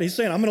wilderness. All right, he's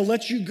saying, I'm going to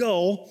let you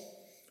go,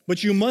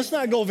 but you must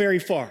not go very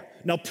far.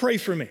 Now pray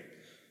for me.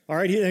 All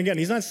right, again,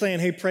 he's not saying,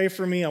 hey, pray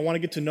for me. I want to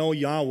get to know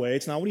Yahweh.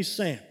 It's not what he's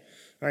saying.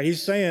 All right,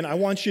 he's saying, I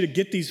want you to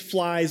get these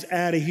flies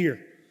out of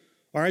here.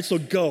 All right, so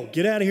go.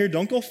 Get out of here.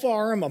 Don't go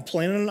far. I'm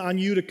planning on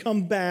you to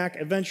come back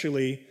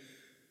eventually,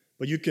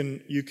 but you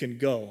can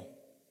go.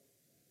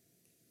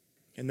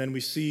 And then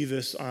we see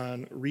this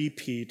on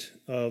repeat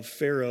of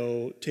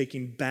Pharaoh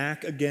taking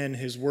back again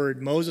his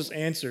word. Moses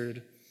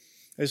answered,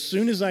 as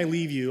soon as I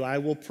leave you, I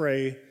will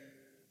pray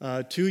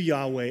to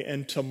Yahweh,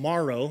 and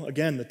tomorrow,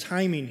 again, the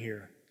timing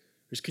here,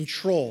 there's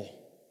control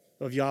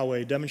of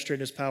Yahweh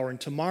demonstrating his power,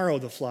 and tomorrow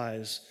the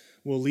flies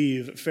will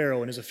leave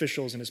Pharaoh and his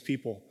officials and his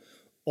people.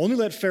 Only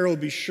let Pharaoh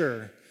be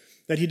sure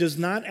that he does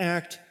not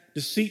act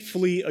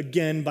deceitfully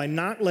again by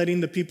not letting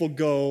the people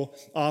go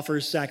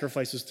offer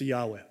sacrifices to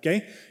Yahweh,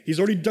 okay? He's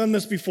already done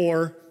this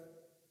before.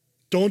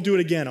 Don't do it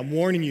again. I'm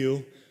warning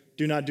you,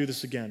 do not do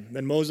this again.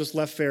 Then Moses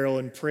left Pharaoh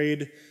and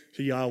prayed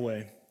to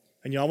Yahweh.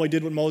 And Yahweh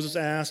did what Moses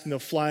asked, and the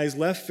flies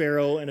left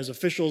Pharaoh and his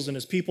officials and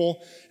his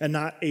people, and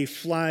not a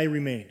fly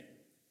remained.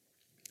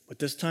 But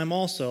this time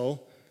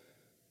also,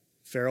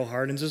 Pharaoh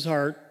hardens his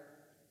heart,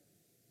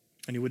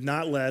 and he would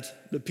not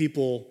let the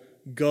people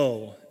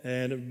go.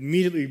 And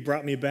immediately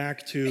brought me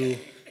back to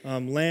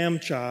lamb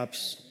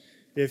chops.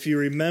 If you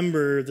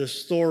remember the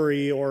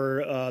story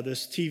or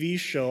this TV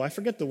show, I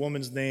forget the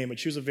woman's name, but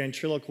she was a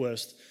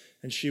ventriloquist,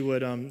 and she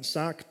would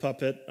sock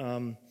puppet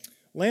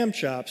lamb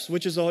chops,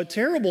 which is a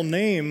terrible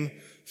name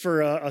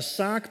for a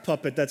sock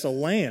puppet that's a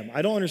lamb.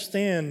 I don't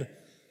understand.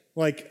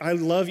 I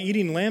love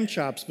eating lamb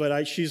chops,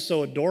 but she's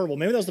so adorable.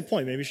 Maybe that was the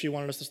point. Maybe she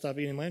wanted us to stop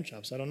eating lamb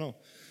chops. I don't know.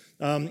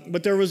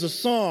 But there was a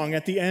song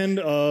at the end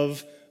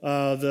of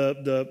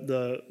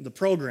the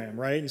program,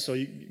 right? And so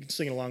you can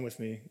sing along with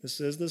me. This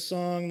is the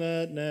song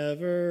that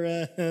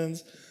never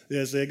ends.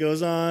 Yes, it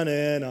goes on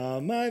and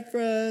on, my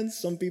friends.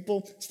 Some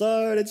people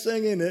started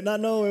singing it, not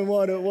knowing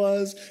what it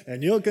was,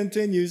 and you'll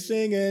continue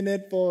singing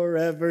it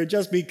forever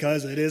just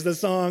because it is the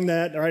song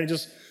that, all right, it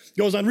just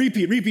goes on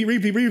repeat,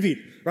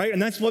 right?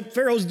 And that's what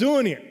Pharaoh's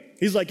doing here.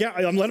 He's like, yeah,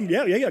 I'm letting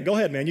him, yeah, go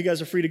ahead, man. You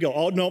guys are free to go.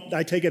 Oh, no,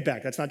 I take it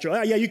back. That's not true.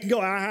 Yeah, you can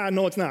go.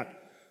 No, it's not.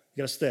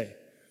 You got to stay.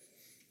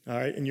 All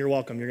right, and you're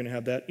welcome. You're going to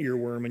have that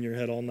earworm in your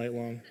head all night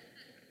long.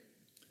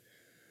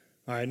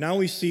 All right, now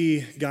we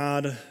see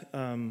God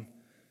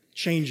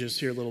changes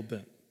here a little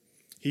bit.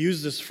 He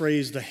uses this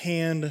phrase, the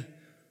hand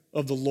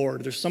of the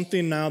Lord. There's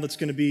something now that's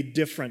going to be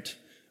different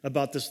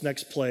about this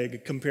next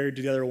plague compared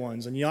to the other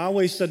ones. And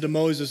Yahweh said to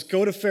Moses,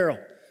 go to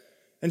Pharaoh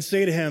and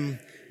say to him,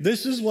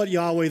 this is what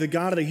Yahweh, the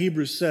God of the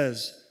Hebrews,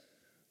 says.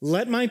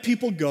 Let my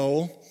people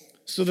go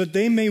so that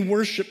they may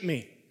worship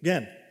me.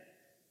 Again,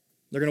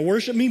 they're going to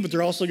worship me, but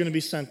they're also going to be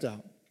sent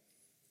out.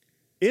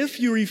 If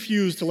you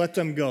refuse to let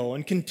them go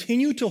and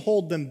continue to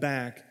hold them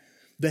back,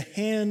 the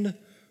hand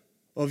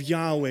of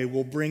Yahweh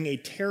will bring a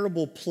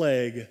terrible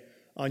plague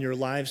on your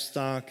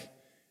livestock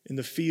in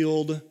the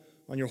field,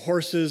 on your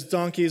horses,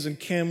 donkeys, and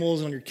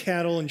camels, on your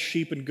cattle and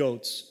sheep and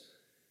goats.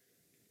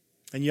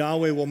 And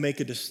Yahweh will make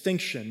a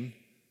distinction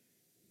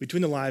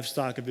between the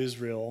livestock of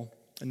Israel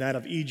and that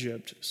of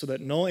Egypt, so that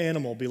no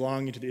animal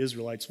belonging to the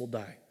Israelites will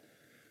die.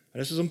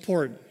 And this is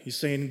important. He's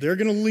saying they're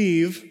going to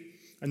leave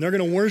and they're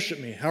going to worship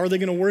me. How are they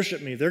going to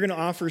worship me? They're going to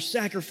offer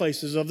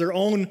sacrifices of their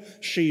own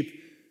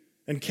sheep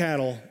and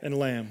cattle and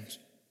lambs.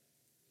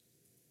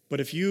 But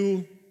if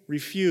you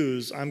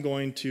refuse, I'm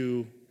going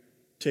to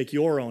take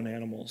your own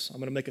animals. I'm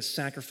going to make a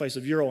sacrifice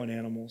of your own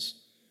animals.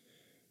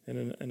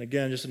 And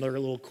again, just another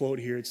little quote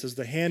here. It says,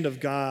 the hand of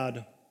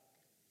God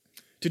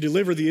to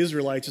deliver the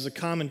Israelites is a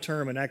common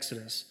term in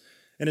Exodus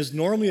and is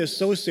normally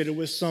associated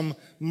with some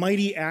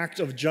mighty act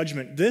of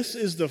judgment. This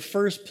is the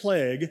first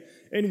plague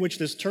in which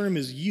this term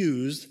is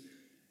used,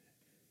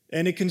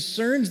 and it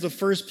concerns the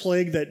first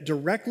plague that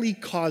directly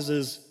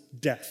causes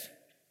death.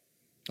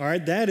 All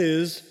right, that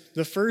is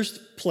the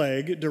first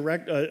plague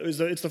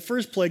it's the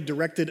first plague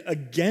directed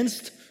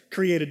against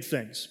created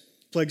things.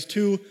 Plagues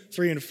 2,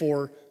 3, and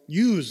 4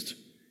 used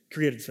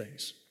created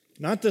things.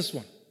 Not this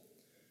one.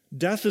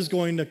 Death is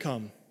going to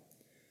come,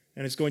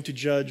 and it's going to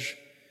judge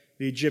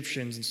the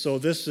Egyptians. And so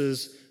this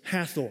is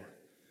Hathor,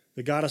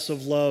 the goddess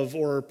of love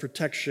or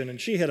protection. And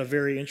she had a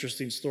very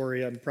interesting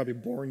story. I'm probably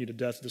boring you to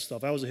death with this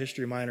stuff. I was a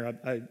history minor.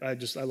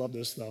 I love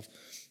this stuff.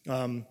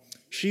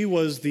 She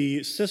was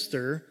the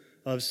sister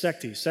of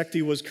Sekti.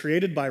 Sekti was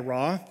created by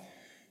Ra,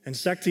 and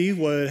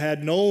Sekti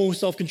had no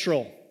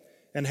self-control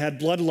and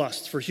had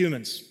bloodlust for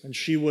humans. And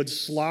she would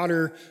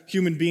slaughter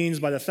human beings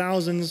by the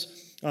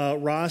thousands.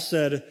 Ra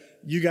said,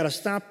 you got to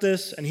stop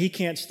this, and he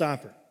can't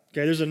stop her.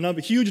 Okay, there's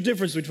a huge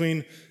difference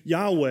between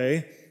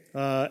Yahweh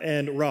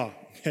and Ra,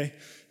 okay?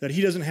 That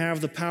he doesn't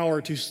have the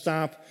power to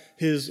stop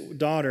his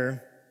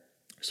daughter.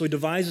 So he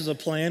devises a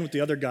plan with the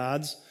other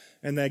gods,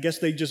 and I guess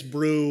they just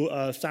brew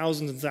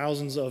thousands and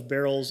thousands of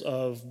barrels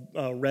of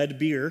red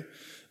beer,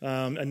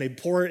 and they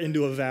pour it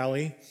into a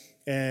valley,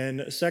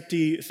 and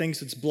Sekti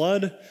thinks it's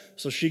blood,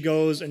 so she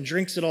goes and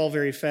drinks it all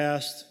very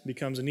fast,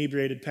 becomes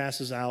inebriated,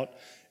 passes out,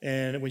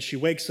 and when she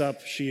wakes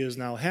up, she is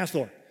now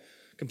Hathor.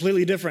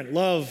 Completely different,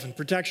 love and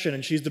protection,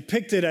 and she's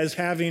depicted as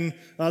having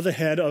the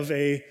head of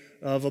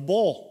a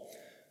bull,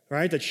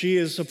 right? That she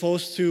is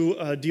supposed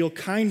to deal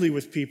kindly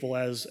with people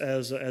as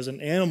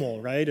an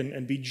animal, right?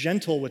 And be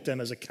gentle with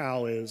them as a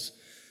cow is.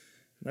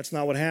 That's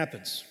not what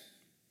happens,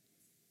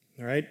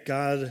 all right?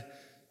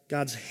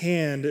 God's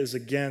hand is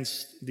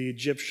against the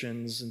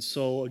Egyptians, and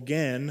so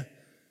again,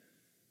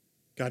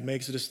 God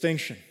makes a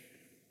distinction.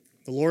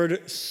 The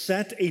Lord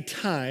set a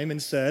time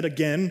and said,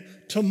 again,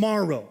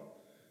 tomorrow,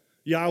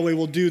 Yahweh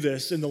will do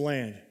this in the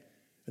land.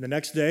 And the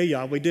next day,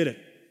 Yahweh did it.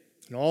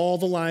 And all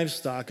the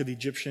livestock of the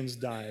Egyptians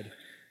died,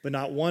 but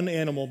not one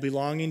animal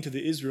belonging to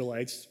the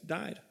Israelites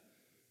died.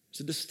 There's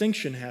a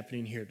distinction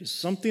happening here. There's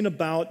something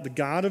about the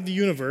God of the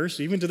universe,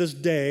 even to this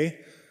day,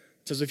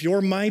 it says, if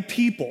you're my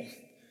people,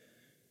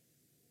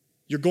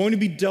 you're going to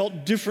be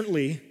dealt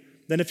differently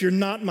than if you're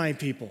not my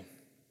people.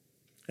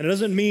 And it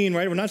doesn't mean,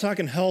 right, we're not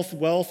talking health,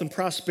 wealth, and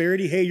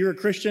prosperity. Hey, you're a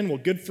Christian? Well,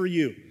 good for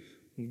you.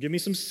 Give me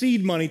some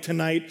seed money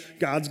tonight.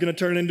 God's going to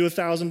turn it into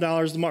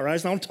 $1,000 tomorrow. Right?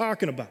 That's not what I'm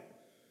talking about.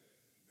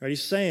 Right?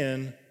 He's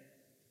saying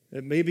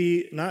that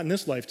maybe not in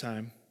this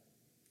lifetime,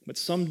 but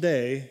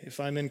someday, if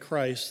I'm in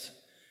Christ,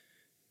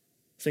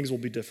 things will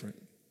be different.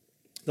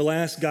 The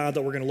last god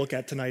that we're going to look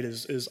at tonight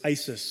is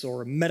Isis,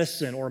 or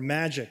medicine, or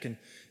magic.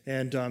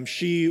 And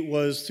she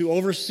was to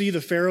oversee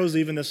the pharaohs.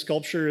 Even this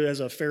sculpture has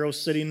a pharaoh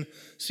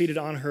seated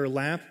on her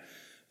lap.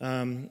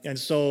 And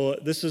so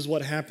this is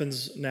what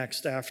happens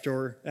next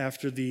after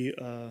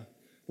the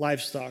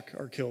livestock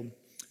are killed.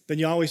 Then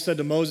Yahweh said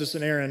to Moses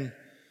and Aaron,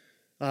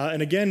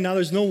 and again, now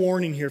there's no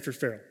warning here for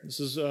Pharaoh. This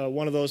is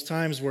one of those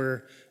times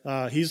where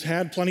he's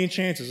had plenty of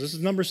chances. This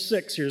is number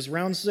 6. Here's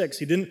round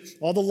 6.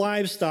 All the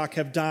livestock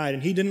have died,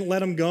 and he didn't let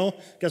them go.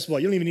 Guess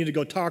what? You don't even need to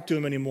go talk to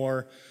him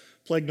anymore.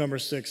 Plague number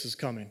 6 is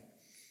coming.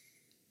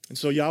 And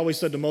so Yahweh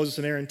said to Moses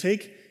and Aaron,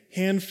 take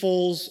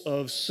handfuls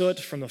of soot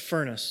from the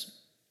furnace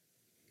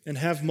and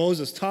have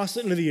Moses toss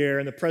it into the air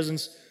in the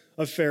presence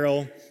of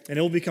Pharaoh, and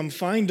it will become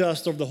fine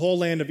dust over the whole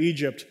land of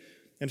Egypt,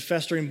 and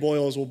festering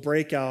boils will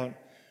break out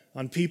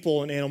on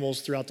people and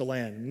animals throughout the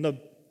land. And the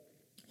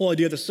whole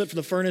idea of the soot from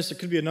the furnace, it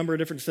could be a number of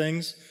different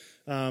things.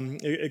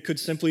 It could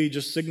simply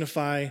just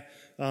signify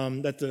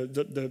that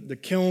the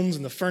kilns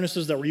and the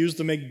furnaces that were used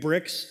to make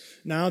bricks,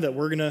 now that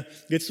we're going to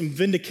get some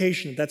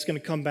vindication, that's going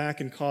to come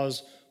back and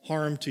cause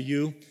harm to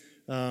you.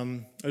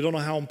 I don't know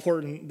how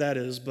important that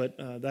is, but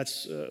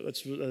that's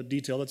a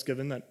detail that's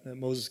given that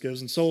Moses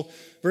gives. And so,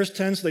 verse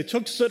 10, so they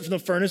took soot from the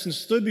furnace and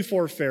stood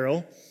before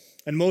Pharaoh,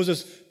 and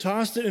Moses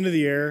tossed it into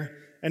the air,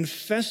 and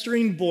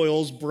festering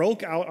boils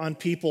broke out on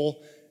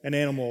people and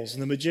animals,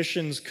 and the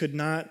magicians could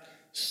not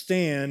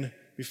stand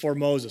before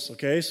Moses.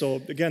 Okay, so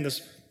again,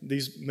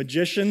 these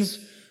magicians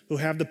who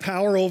have the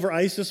power over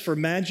Isis for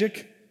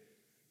magic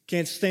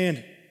can't stand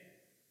it.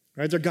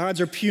 Right? Their gods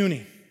are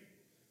puny.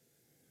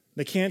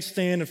 They can't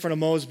stand in front of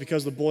Moses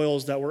because of the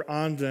boils that were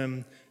on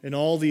them and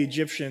all the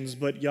Egyptians,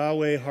 but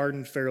Yahweh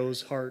hardened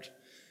Pharaoh's heart,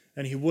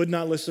 and he would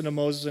not listen to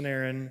Moses and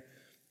Aaron,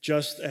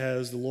 just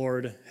as the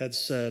Lord had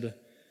said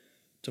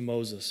to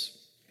Moses.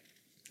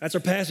 That's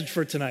our passage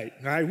for tonight,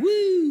 all right?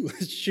 Woo!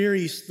 It's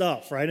cheery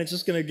stuff, right? It's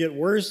just going to get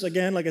worse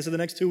again. Like I said, the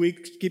next 2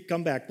 weeks,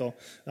 come back though.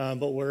 I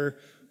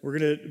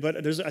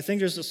think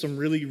there's some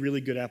really, really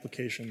good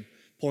application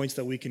points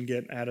that we can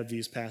get out of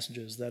these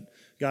passages that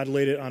God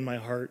laid it on my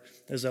heart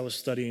as I was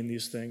studying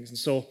these things. And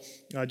so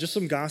just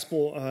some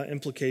gospel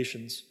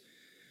implications.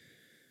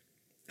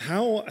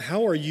 How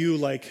are you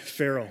like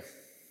Pharaoh,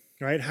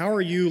 right? How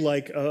are you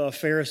like a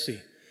Pharisee?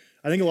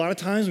 I think a lot of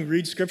times when we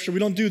read Scripture, we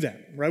don't do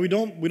that, right? We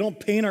don't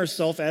paint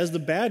ourselves as the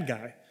bad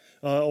guy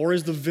or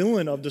as the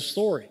villain of the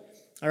story.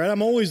 All right,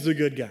 I'm always the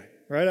good guy,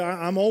 right?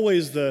 I'm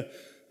always the,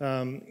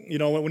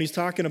 when he's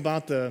talking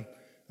about the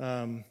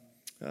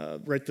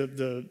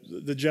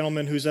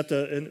gentleman who's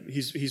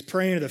he's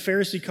praying. The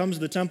Pharisee comes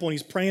to the temple and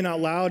he's praying out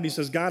loud. And he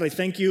says, "God, I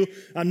thank you.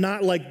 I'm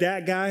not like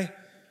that guy."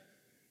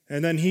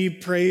 And then he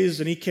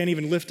prays and he can't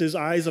even lift his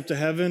eyes up to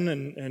heaven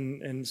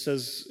and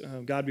says,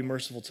 "God, be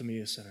merciful to me,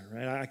 a sinner."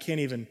 Right? I can't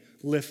even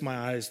lift my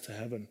eyes to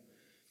heaven.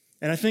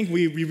 And I think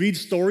we read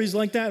stories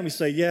like that and we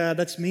say, "Yeah,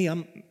 that's me.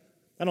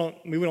 We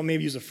don't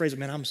maybe use a phrase,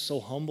 "Man, I'm so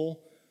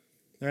humble."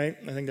 Right?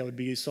 I think that would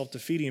be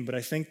self-defeating, but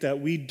I think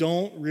that we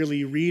don't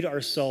really read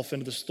ourselves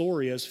into the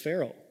story as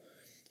Pharaoh.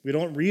 We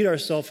don't read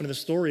ourselves into the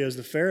story as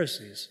the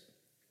Pharisees.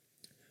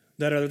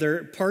 That are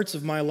there parts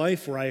of my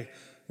life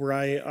where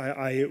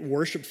I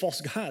worship false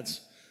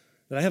gods,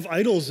 that I have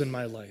idols in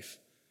my life.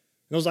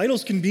 And those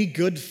idols can be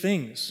good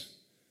things.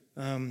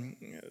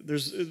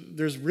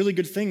 There's really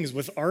good things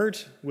with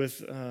art,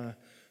 with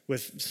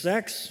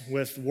sex,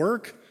 with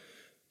work.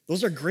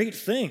 Those are great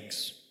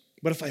things.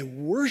 But if I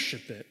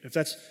worship it,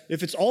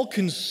 if it's all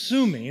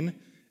consuming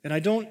and I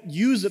don't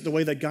use it the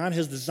way that God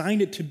has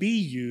designed it to be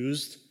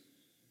used,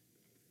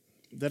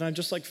 then I'm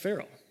just like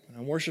Pharaoh.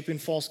 I'm worshiping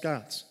false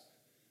gods.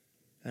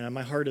 And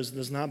my heart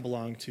does not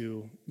belong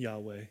to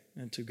Yahweh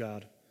and to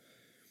God.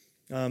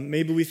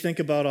 Maybe we think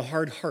about a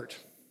hard heart,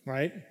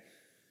 right?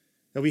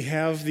 That we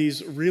have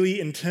these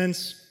really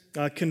intense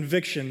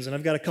convictions. And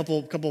I've got a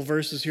couple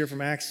verses here from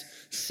Acts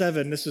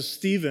 7. This is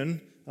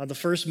Stephen, the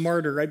first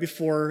martyr, right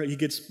before he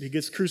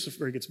gets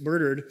crucified, or he gets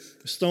murdered,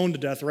 stoned to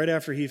death, right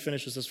after he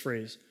finishes this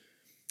phrase.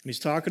 And he's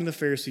talking to the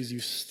Pharisees, "You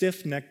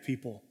stiff-necked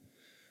people,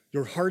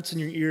 your hearts and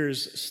your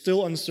ears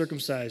still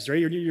uncircumcised," right?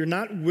 You're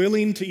not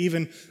willing to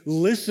even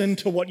listen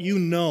to what you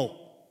know.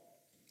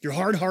 You're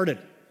hard-hearted.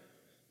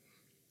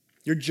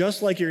 You're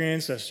just like your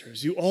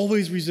ancestors. You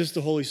always resist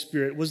the Holy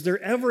Spirit. Was there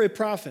ever a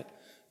prophet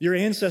your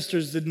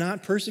ancestors did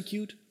not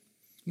persecute?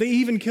 They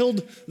even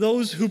killed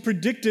those who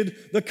predicted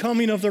the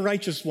coming of the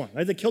righteous one.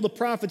 Right? They killed the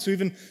prophets who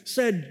even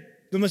said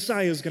the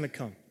Messiah is going to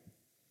come.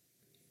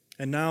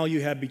 And now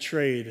you have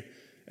betrayed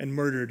and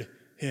murdered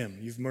him.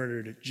 You've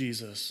murdered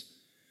Jesus.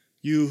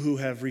 You who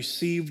have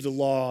received the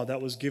law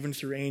that was given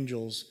through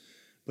angels,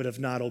 but have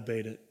not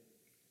obeyed it.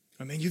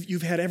 I mean,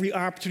 you've had every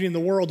opportunity in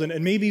the world,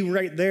 and maybe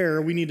right there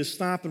we need to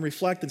stop and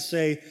reflect and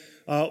say,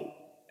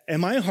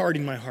 am I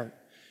hardening my heart?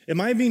 Am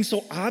I being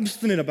so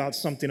obstinate about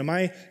something? Am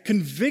I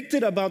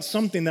convicted about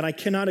something that I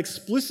cannot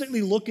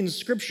explicitly look in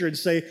Scripture and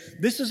say,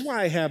 this is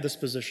why I have this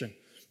position.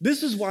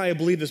 This is why I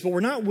believe this, but we're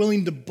not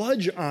willing to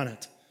budge on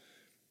it.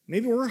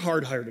 Maybe we're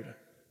hard-hearted.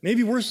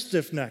 Maybe we're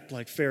stiff-necked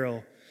like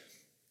Pharaoh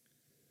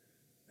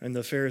and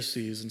the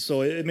Pharisees. And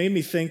so it made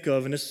me think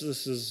of, and this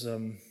is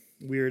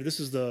weird.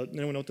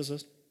 Anyone know what this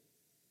is?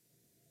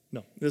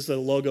 No, this is the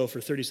logo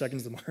for 30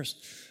 Seconds to Mars,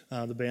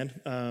 the band.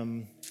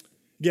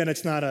 Again,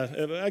 it's not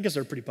I guess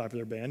they're a pretty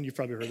popular band. You've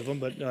probably heard of them,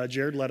 but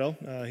Jared Leto,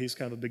 he's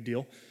kind of a big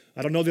deal.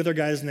 I don't know the other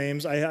guys'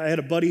 names. I had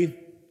a buddy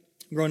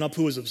growing up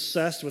who was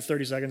obsessed with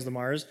 30 Seconds to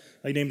Mars.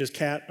 He named his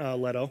cat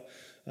Leto,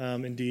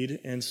 indeed.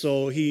 And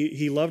so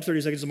he loved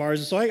 30 Seconds to Mars.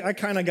 And so I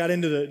kind of got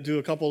into do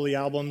a couple of the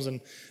albums.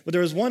 But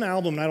there was one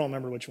album, and I don't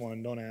remember which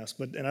one, don't ask,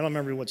 and I don't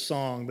remember what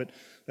song, but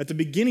at the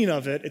beginning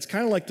of it, it's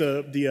kind of like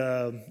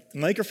the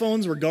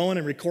microphones were going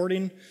and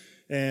recording,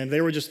 and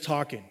they were just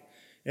talking.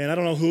 And I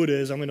don't know who it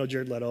is. I only know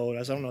Jared Leto.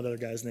 I don't know the other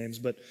guys' names.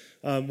 But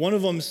one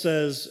of them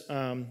says,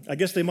 I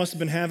guess they must have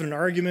been having an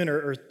argument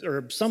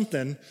or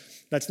something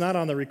that's not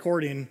on the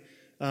recording.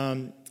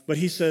 But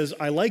he says,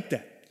 "I like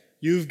that.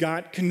 You've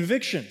got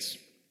convictions."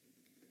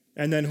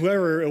 And then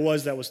whoever it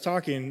was that was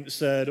talking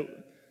said,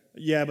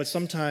 "Yeah, but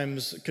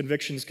sometimes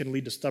convictions can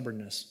lead to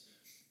stubbornness."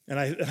 And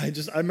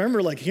I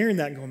remember like hearing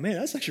that and going, man,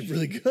 that's actually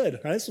really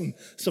good. Right? Some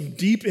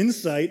deep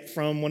insight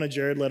from one of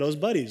Jared Leto's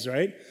buddies,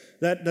 right?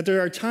 That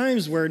there are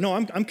times where, no,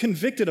 I'm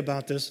convicted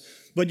about this,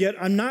 but yet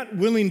I'm not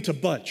willing to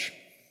budge.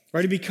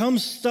 Right? It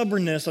becomes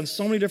stubbornness on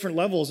so many different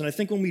levels. And I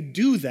think when we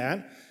do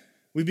that,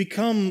 we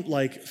become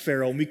like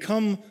Pharaoh, we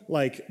become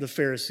like the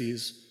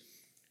Pharisees.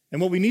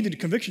 And what we need to do,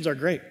 convictions are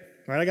great,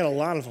 right? I got a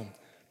lot of them.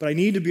 But I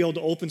need to be able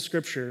to open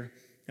Scripture,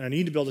 and I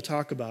need to be able to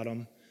talk about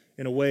them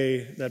in a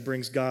way that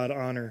brings God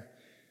honor.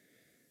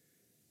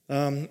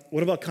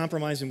 What about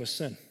compromising with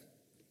sin?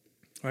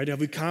 Right? Have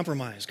we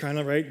compromised? Kind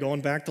of, right?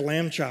 Going back to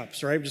lamb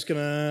chops, right? We're just going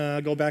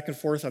to go back and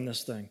forth on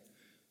this thing.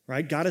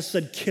 Right? God has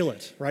said, kill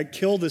it, right?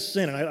 Kill this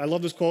sin. And I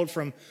love this quote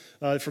from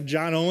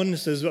John Owen. It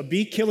says,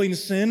 be killing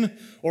sin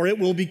or it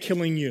will be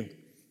killing you.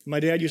 My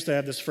dad used to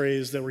have this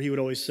phrase where he would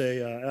always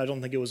say, I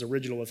don't think it was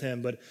original with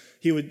him, but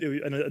he would,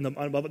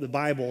 about the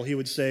Bible, he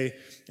would say,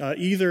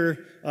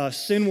 either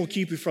sin will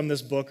keep you from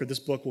this book or this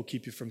book will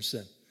keep you from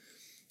sin.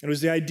 And it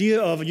was the idea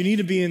of you need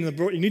to be in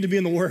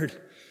the Word.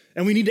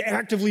 And we need to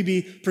actively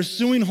be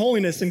pursuing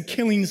holiness and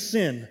killing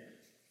sin.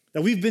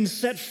 That we've been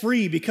set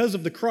free because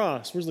of the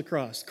cross. Where's the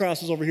cross? The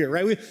cross is over here,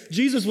 right?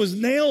 Jesus was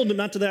nailed,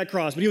 not to that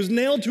cross, but he was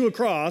nailed to a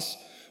cross.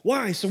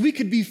 Why? So we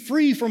could be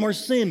free from our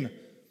sin.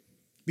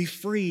 Be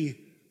free.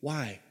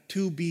 Why?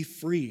 To be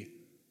free.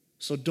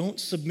 So don't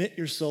submit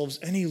yourselves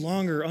any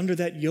longer under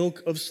that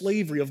yoke of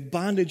slavery, of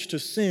bondage to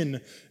sin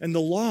and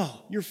the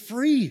law. You're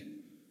free.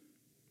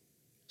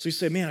 So you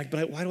say, man,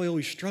 but why do I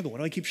always struggle? Why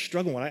do I keep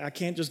struggling? I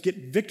can't just get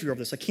victory over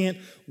this. I can't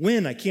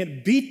win. I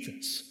can't beat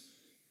this.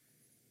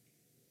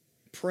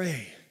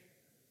 Pray.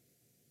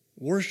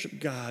 Worship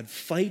God.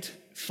 Fight,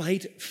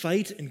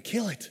 and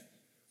kill it.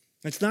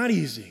 It's not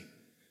easy.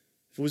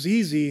 If it was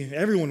easy,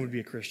 everyone would be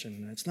a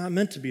Christian. It's not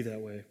meant to be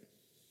that way.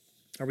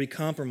 Are we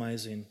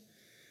compromising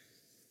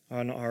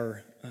on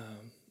our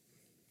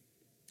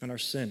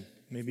sin?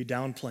 Maybe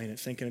downplaying it,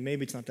 thinking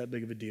maybe it's not that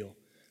big of a deal.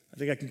 I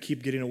think I can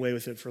keep getting away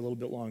with it for a little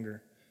bit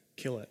longer.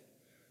 Kill it,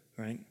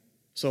 right?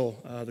 So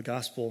the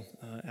gospel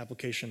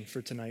application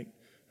for tonight,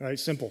 all right,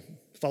 simple.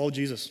 Follow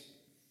Jesus.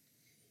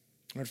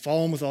 All right,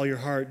 follow him with all your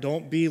heart.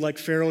 Don't be like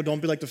Pharaoh.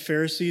 Don't be like the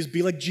Pharisees.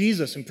 Be like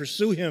Jesus and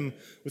pursue him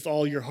with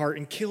all your heart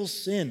and kill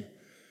sin.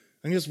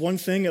 I think that's one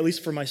thing, at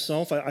least for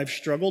myself, I've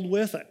struggled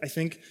with. I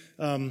think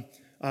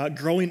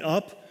growing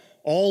up,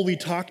 all we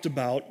talked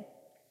about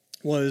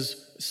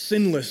was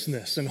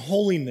sinlessness and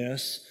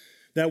holiness,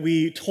 that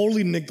we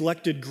totally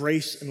neglected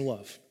grace and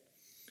love.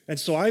 And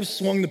so I've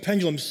swung the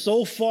pendulum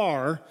so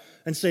far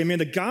and say, man,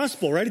 the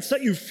gospel, right? It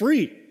set you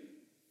free.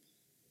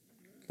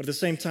 But at the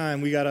same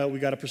time, we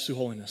gotta pursue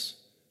holiness.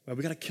 Right?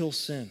 We gotta kill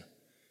sin.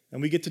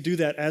 And we get to do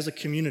that as a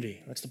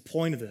community. That's the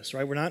point of this,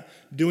 right? We're not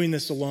doing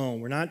this alone.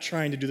 We're not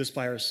trying to do this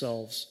by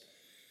ourselves.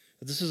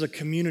 But this is a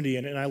community,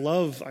 and I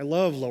love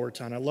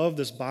Lowertown. I love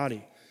this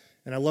body.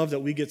 And I love that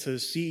we get to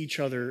see each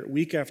other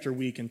week after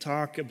week and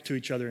talk to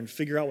each other and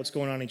figure out what's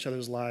going on in each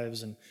other's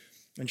lives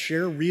and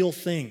share real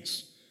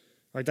things.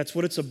 Right, that's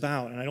what it's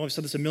about. And I know I've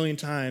said this a million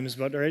times,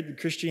 but right,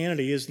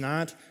 Christianity is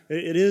not,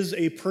 it is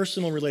a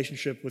personal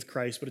relationship with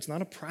Christ, but it's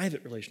not a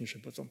private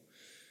relationship with him.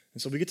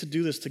 And so we get to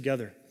do this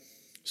together.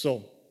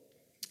 So,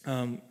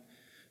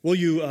 will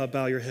you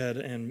bow your head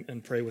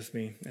and pray with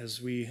me as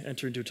we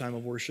enter into a time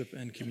of worship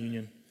and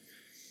communion?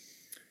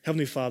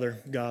 Heavenly Father,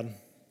 God,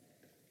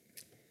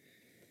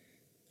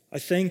 I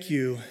thank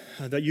you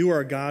that you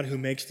are a God who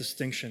makes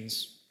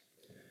distinctions.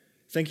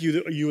 Thank you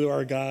that you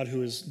are a God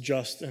who is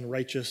just and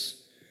righteous,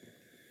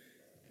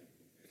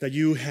 that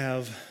you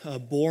have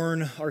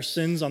borne our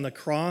sins on the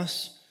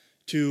cross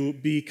to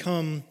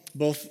become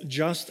both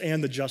just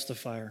and the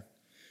justifier.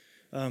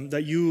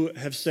 That you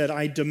have said,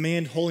 I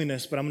demand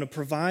holiness, but I'm going to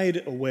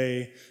provide a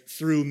way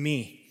through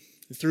me,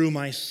 through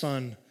my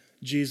Son,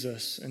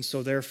 Jesus. And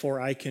so therefore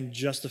I can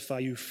justify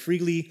you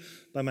freely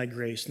by my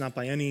grace, not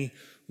by any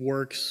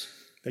works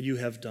that you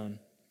have done.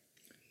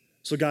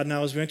 So God,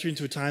 now as we enter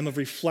into a time of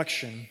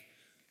reflection,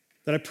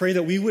 that I pray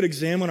that we would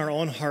examine our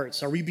own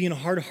hearts. Are we being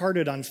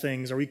hard-hearted on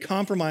things? Are we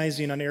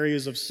compromising on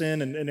areas of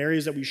sin and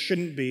areas that we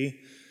shouldn't be?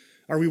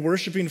 Are we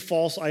worshiping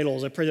false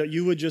idols? I pray that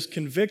you would just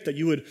convict, that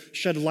you would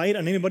shed light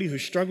on anybody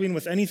who's struggling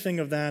with anything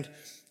of that,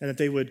 and that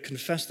they would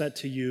confess that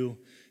to you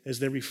as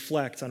they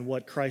reflect on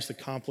what Christ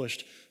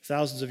accomplished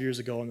thousands of years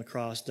ago on the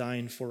cross,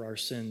 dying for our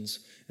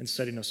sins and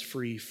setting us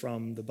free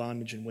from the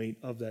bondage and weight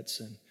of that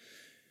sin.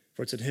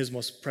 For it's in his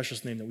most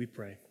precious name that we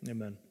pray.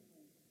 Amen.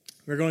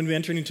 We're going to be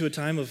entering into a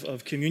time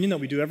of communion that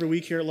we do every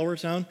week here at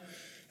Lowertown.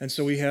 And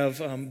so we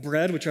have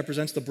bread, which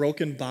represents the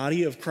broken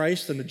body of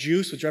Christ, and the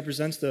juice, which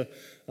represents the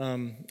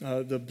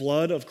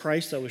blood of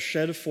Christ that was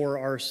shed for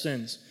our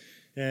sins.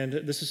 And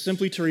this is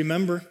simply to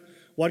remember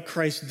what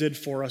Christ did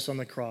for us on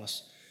the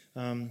cross.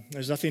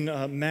 There's nothing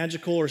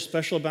magical or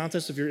special about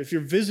this. If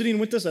you're visiting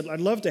with us, I'd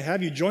love to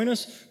have you join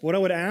us. What I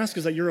would ask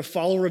is that you're a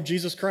follower of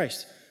Jesus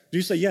Christ. Do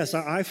you say, yes,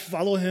 I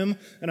follow him,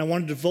 and I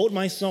want to devote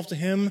myself to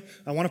him,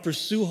 I want to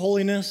pursue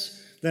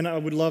holiness, then I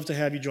would love to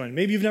have you join.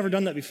 Maybe you've never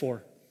done that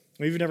before.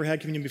 Maybe you've never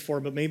had communion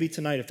before, but maybe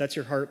tonight, if that's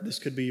your heart, this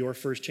could be your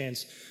first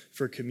chance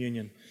for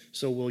communion.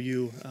 So will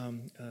you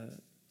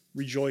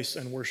rejoice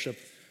and worship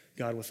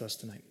God with us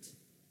tonight?